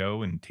that we would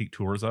go and take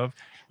tours of,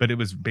 but it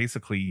was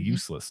basically Mhm.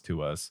 useless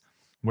to us.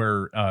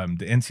 Where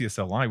the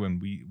NCSLI, when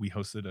we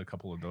hosted a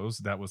couple of those,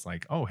 that was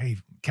like, oh hey,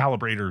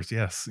 calibrators,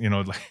 yes,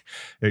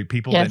 like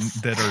people that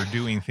Yes. that are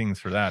doing things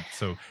for that.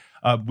 So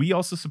we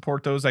also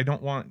support those. I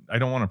don't want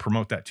to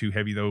promote that too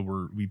heavy though.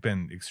 We've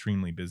been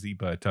extremely busy,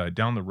 but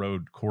down the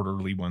road,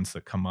 quarterly ones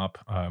that come up,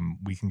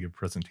 we can give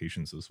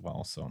presentations as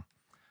well. So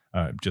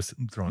just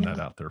throwing that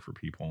Yeah. out there for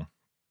people.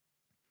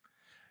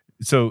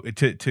 So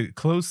to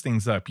close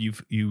things up,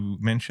 you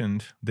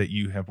mentioned that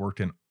you have worked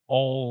in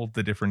all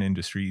the different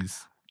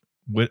industries.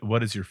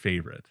 What is your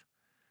favorite?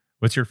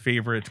 What's your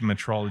favorite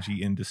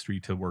metrology industry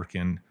to work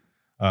in?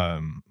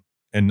 Um,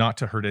 and not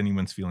to hurt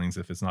anyone's feelings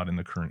if it's not in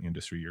the current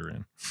industry you're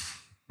in.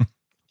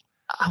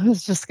 I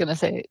was just gonna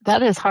say,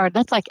 that is hard.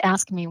 That's like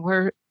asking me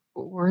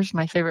where's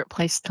my favorite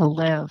place to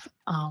live?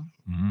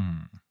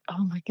 Mm.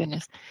 Oh my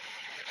goodness.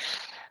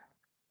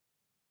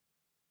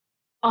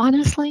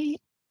 Honestly,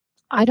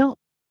 I don't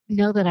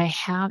know that I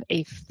have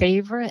a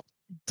favorite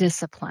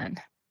discipline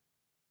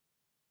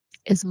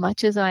as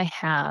much as I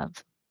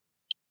have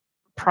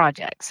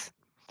projects.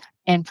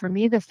 And for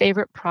me, the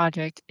favorite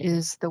project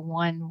is the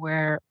one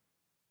where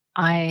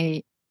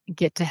I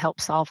get to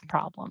help solve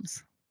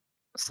problems.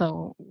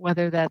 So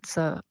whether that's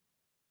a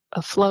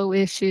flow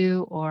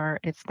issue or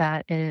if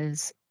that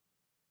is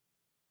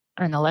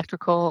an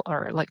electrical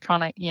or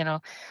electronic,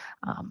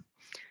 um,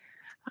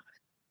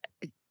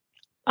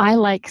 I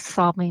like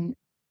solving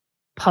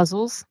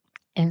puzzles.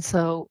 And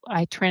so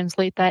I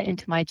translate that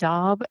into my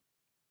job.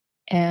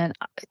 And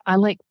I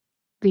like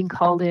being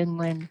called in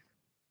when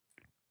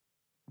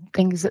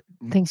things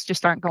things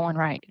just aren't going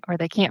right or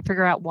they can't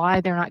figure out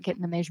why they're not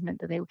getting the measurement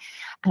that they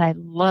and I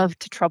love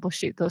to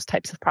troubleshoot those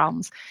types of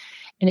problems.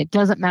 And it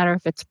doesn't matter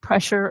if it's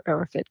pressure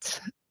or if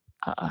it's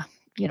uh,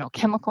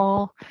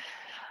 chemical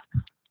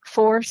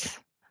force.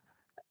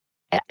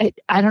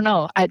 I don't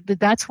know.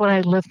 That's what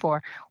I live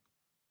for.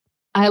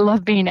 I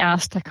love being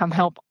asked to come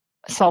help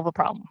solve a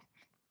problem.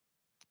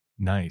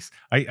 Nice.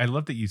 I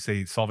love that you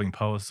say solving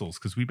puzzles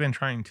because we've been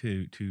trying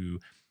to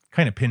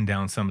kind of pin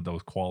down some of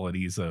those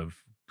qualities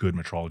of good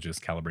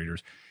metrologists,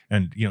 calibrators,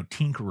 and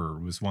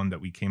tinkerer was one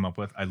that we came up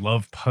with. I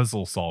love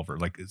puzzle solver,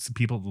 like it's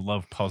people that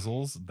love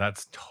puzzles.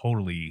 That's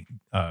totally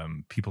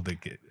people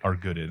that are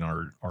good in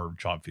our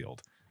job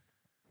field.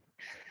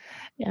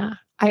 Yeah,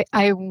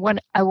 I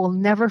will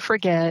never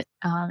forget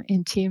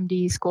in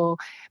TMD school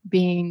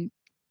being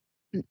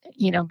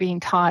being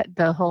taught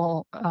the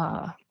whole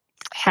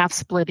half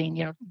splitting,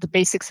 the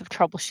basics of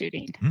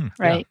troubleshooting, Yeah.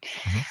 right?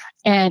 Mhm.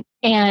 And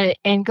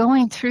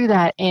going through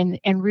that and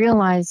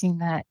realizing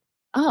that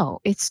oh,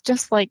 it's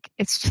just like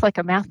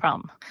a math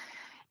problem.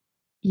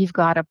 You've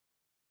got a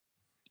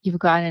you've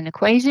got an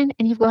equation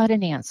and you've got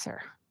an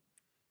answer.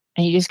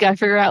 And you just got to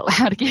figure out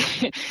how to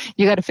get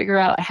you got to figure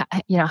out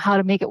how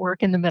to make it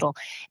work in the middle.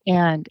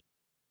 And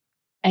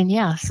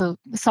yeah, so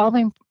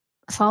solving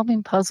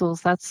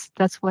puzzles, that's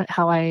what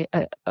how I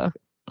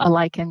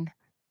like and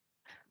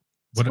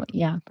that's What what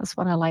yeah, that's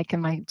what I like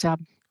in my job.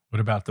 what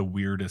about the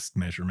weirdest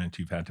measurement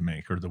you've had to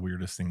make or the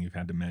weirdest thing you've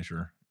had to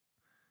measure?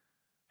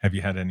 Have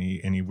you had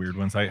any weird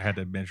ones? I had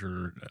to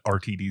measure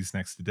RTDs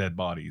next to dead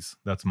bodies.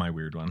 That's my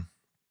weird one.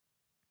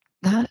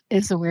 That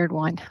is a weird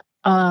one.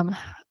 Um,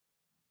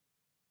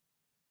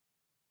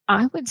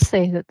 I would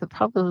say that the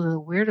probably the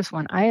weirdest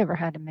one I ever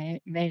had to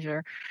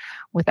measure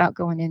without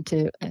going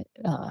into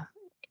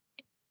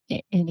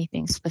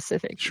anything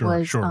specific. Sure,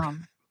 Was sure.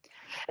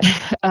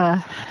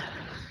 uh,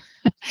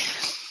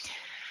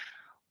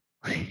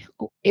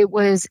 it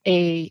was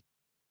a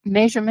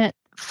measurement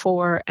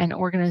for an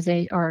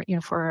organization, or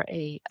for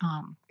a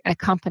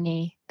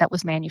company that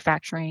was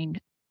manufacturing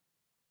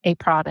a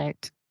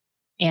product,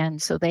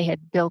 and so they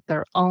had built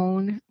their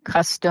own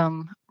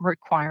custom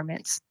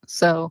requirements.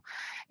 So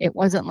it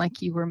wasn't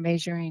like you were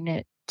measuring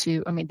it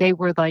to, I mean, they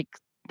were like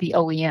the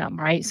OEM,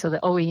 right? So the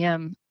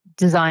OEM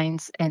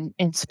designs and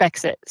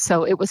specs it.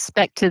 So it was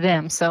spec to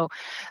them. So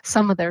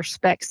some of their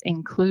specs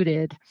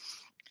included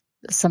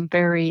some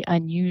very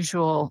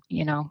unusual,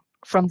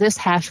 from this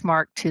hash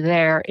mark to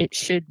there, it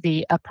should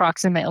be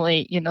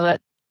approximately,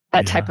 that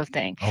type Yeah. of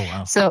thing. Oh,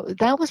 wow. So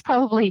that was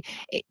probably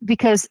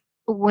because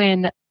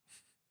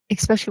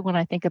especially when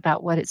I think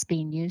about what it's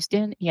being used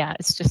in, yeah,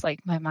 it's just like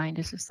my mind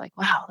is just like,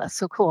 wow, that's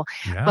so cool.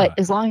 But Yeah.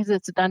 as long as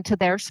it's done to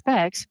their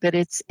specs, but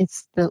it's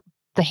the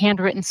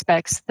handwritten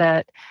specs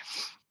that,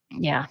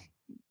 yeah,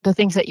 the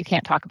things that you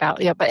can't talk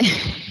about. Yeah, but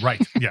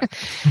Right. Yeah.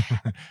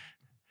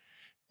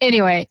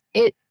 anyway,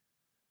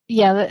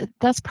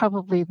 that's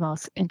probably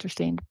most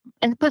interesting.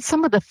 But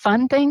some of the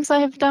fun things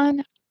I've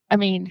done, I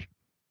mean,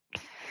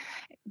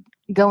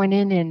 going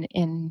in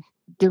and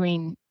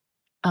doing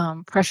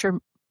pressure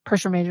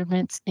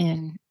measurements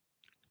in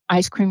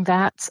ice cream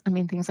vats. I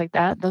mean, things like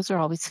that. Those are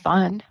always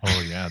fun.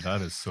 Oh, yeah.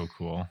 That is so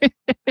cool.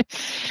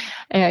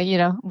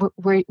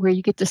 Where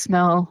you get to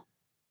smell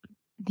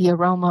the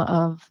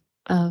aroma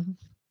of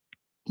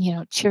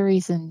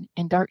cherries and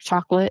dark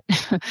chocolate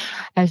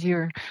as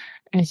you're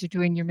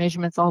doing your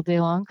measurements all day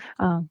long.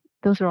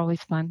 Those are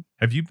always fun.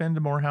 Have you been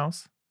to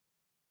Morehouse?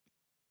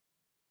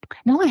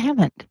 No, I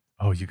haven't.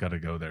 Oh, you gotta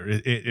go there.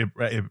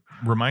 It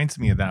reminds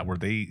me of that, where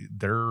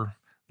their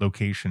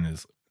location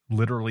is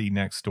literally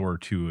next door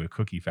to a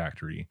cookie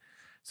factory.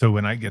 So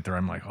when I get there,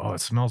 I'm like, "Oh, it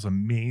smells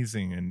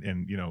amazing."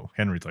 And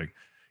Henry's like,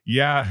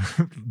 "Yeah,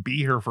 be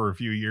here for a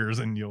few years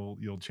and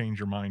you'll change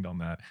your mind on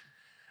that."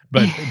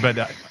 But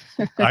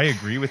I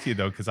agree with you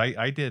though, because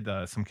I did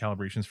some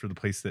calibrations for the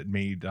place that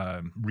made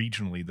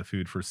regionally the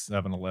food for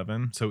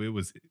 7-Eleven. So it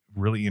was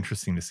really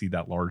interesting to see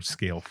that large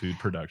scale food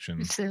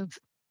production. So,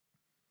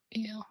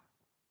 yeah,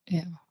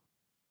 yeah.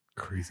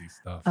 Crazy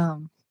stuff.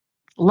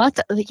 Lots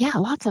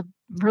of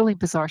really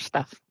bizarre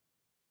stuff.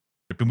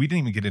 But we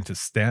didn't even get into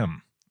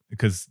STEM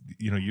because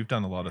you've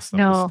done a lot of stuff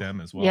with No,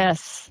 STEM as well.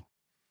 yes,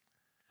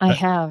 I That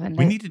have, and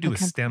we need to do a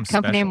STEM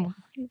company. special.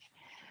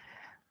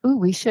 Ooh,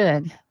 we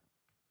should.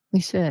 We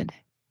should.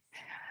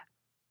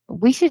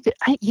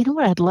 You know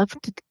what I'd love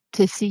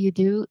to see you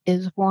do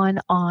is one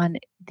on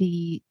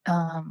the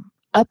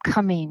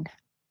upcoming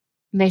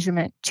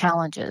measurement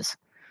challenges,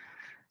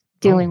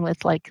 dealing Oh,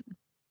 with like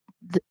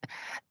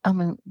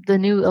the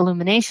new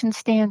illumination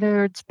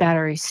standards,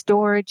 battery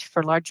storage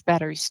for large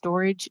battery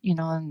storage,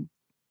 and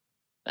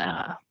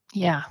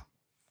yeah,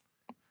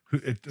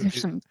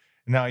 there's some.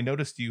 now I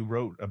noticed you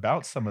wrote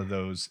about some of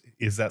those.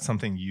 Is that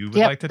something you would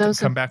Yep, like to those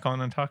come are. back on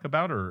and talk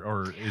about,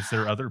 or is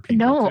there other people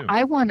No, too?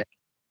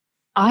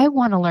 I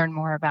want to learn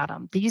more about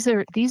them. These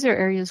are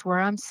areas where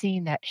I'm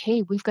seeing that,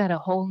 hey, we've got a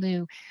whole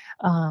new,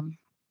 um,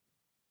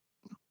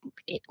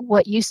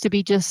 what used to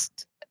be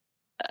just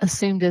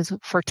assumed as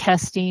for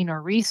testing or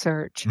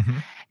research.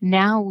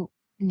 Mhm.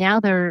 Now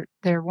they're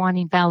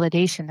wanting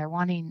validation. They're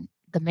wanting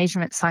the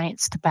measurement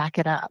science to back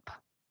it up.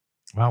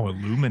 Wow,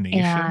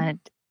 illumination. And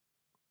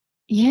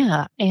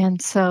yeah,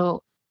 and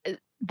so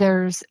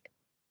there's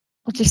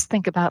well, just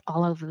think about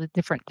all of the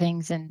different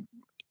things, and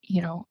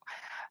you know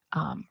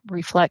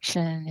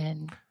reflection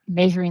and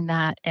measuring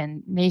that,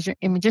 and I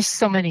mean, just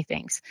so many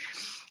things.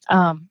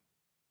 Um,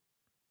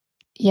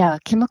 yeah,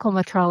 chemical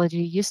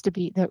metrology used to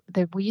be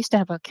there. We used to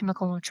have a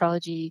chemical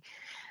metrology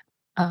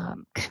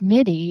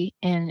committee,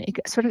 and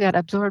sort of got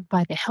absorbed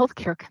by the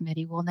healthcare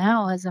committee. Well,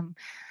 now as I'm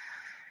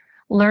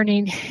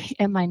learning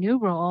in my new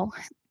role,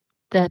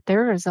 that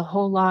there is a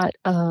whole lot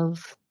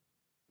of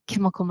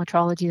chemical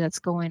metrology that's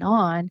going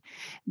on,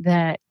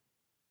 that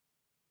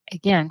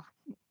again,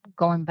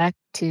 going back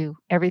to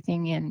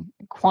everything in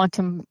the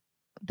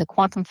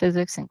quantum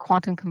physics and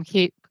quantum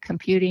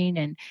computing,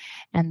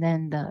 and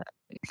then the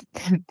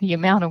the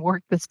amount of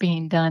work that's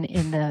being done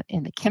in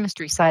the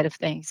chemistry side of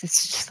things,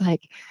 it's just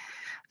like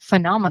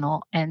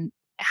phenomenal. And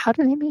how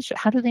do they measure?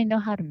 How do they know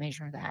how to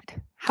measure that?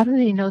 How do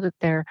they know that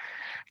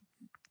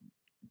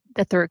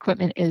their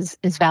equipment is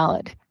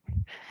valid?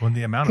 Well,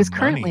 the amount of Because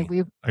currently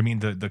money. we I mean,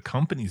 the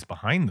companies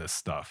behind this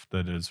stuff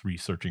that is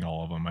researching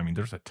all of them. I mean,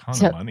 there's a ton of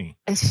so money.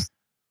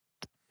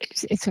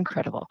 it's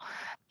incredible.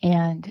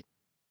 And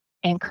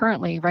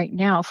currently, right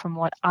now, from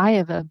what I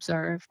have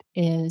observed,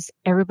 is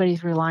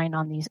everybody's relying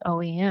on these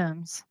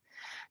OEMs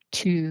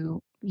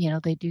to,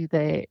 they do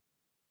the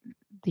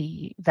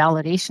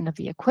validation of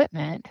the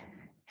equipment,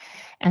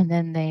 and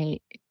then they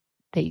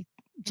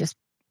just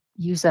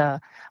use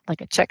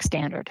like a check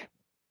standard.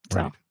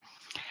 So Right.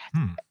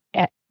 Hmm.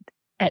 at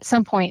at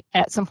some point,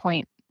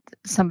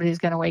 somebody's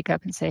going to wake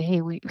up and say,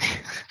 "Hey, we."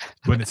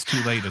 When it's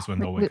too late is when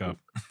they'll wake up.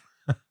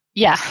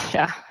 Yeah,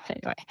 yeah.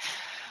 Anyway,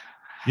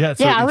 Yeah.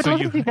 Yeah, I would So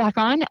love to be back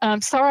on.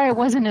 Sorry I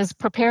wasn't as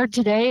prepared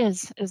today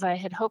as I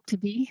had hoped to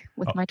be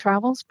with my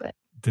travels, but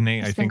Danae,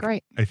 it's been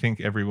great. I think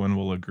everyone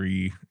will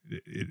agree.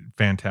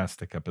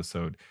 Fantastic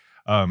episode.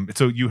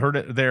 So you heard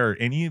it there.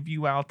 Any of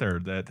you out there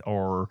that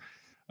are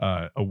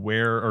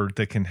aware or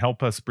that can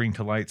help us bring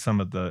to light some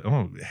of the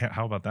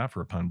how about that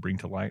for a pun? Bring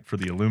to light for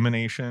the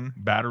illumination,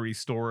 battery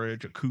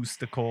storage,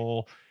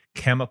 acoustical,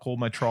 chemical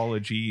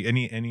metrology.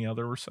 Any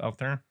others out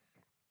there?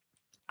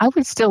 I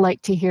would still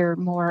like to hear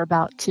more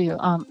about too.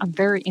 I'm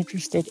very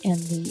interested in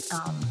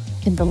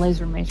the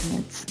laser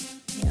measurements.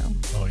 You know,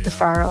 Oh the yeah.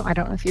 FARO. I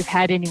don't know if you've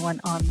had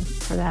anyone on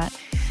for that,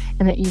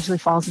 and that usually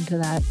falls into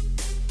that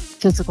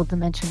physical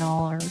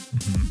dimensional or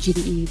Mhm.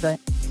 GDE. But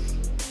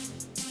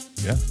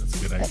Yeah, that's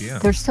a good idea.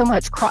 there's so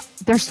much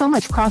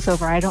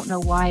crossover. I don't know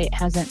why it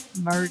hasn't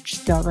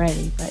merged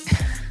already, but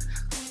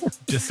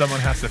Just someone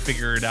has to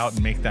figure it out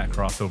and make that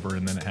crossover,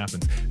 and then it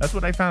happens. That's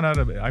what I found out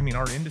of it. I mean,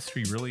 our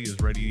industry really is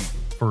ready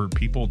for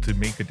people to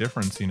make a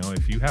difference. You know,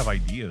 if you have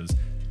ideas,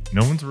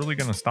 no one's really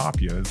going to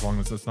stop you as long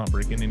as it's not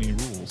breaking any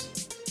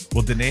rules.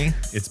 Well, Danae,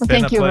 it's well, been a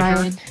thank you,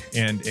 pleasure,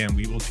 Ryan. and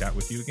we will chat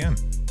with you again.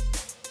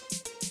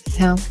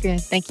 Sounds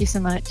good. Thank you so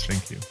much.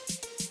 Thank you.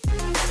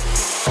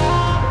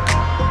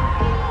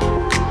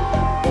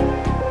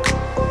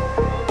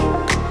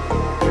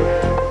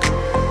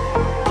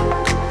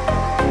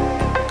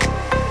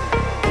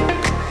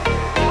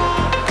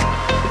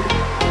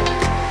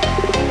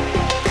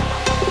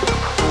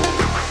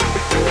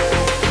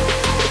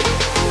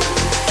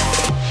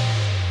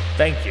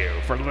 Thank you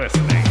for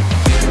listening.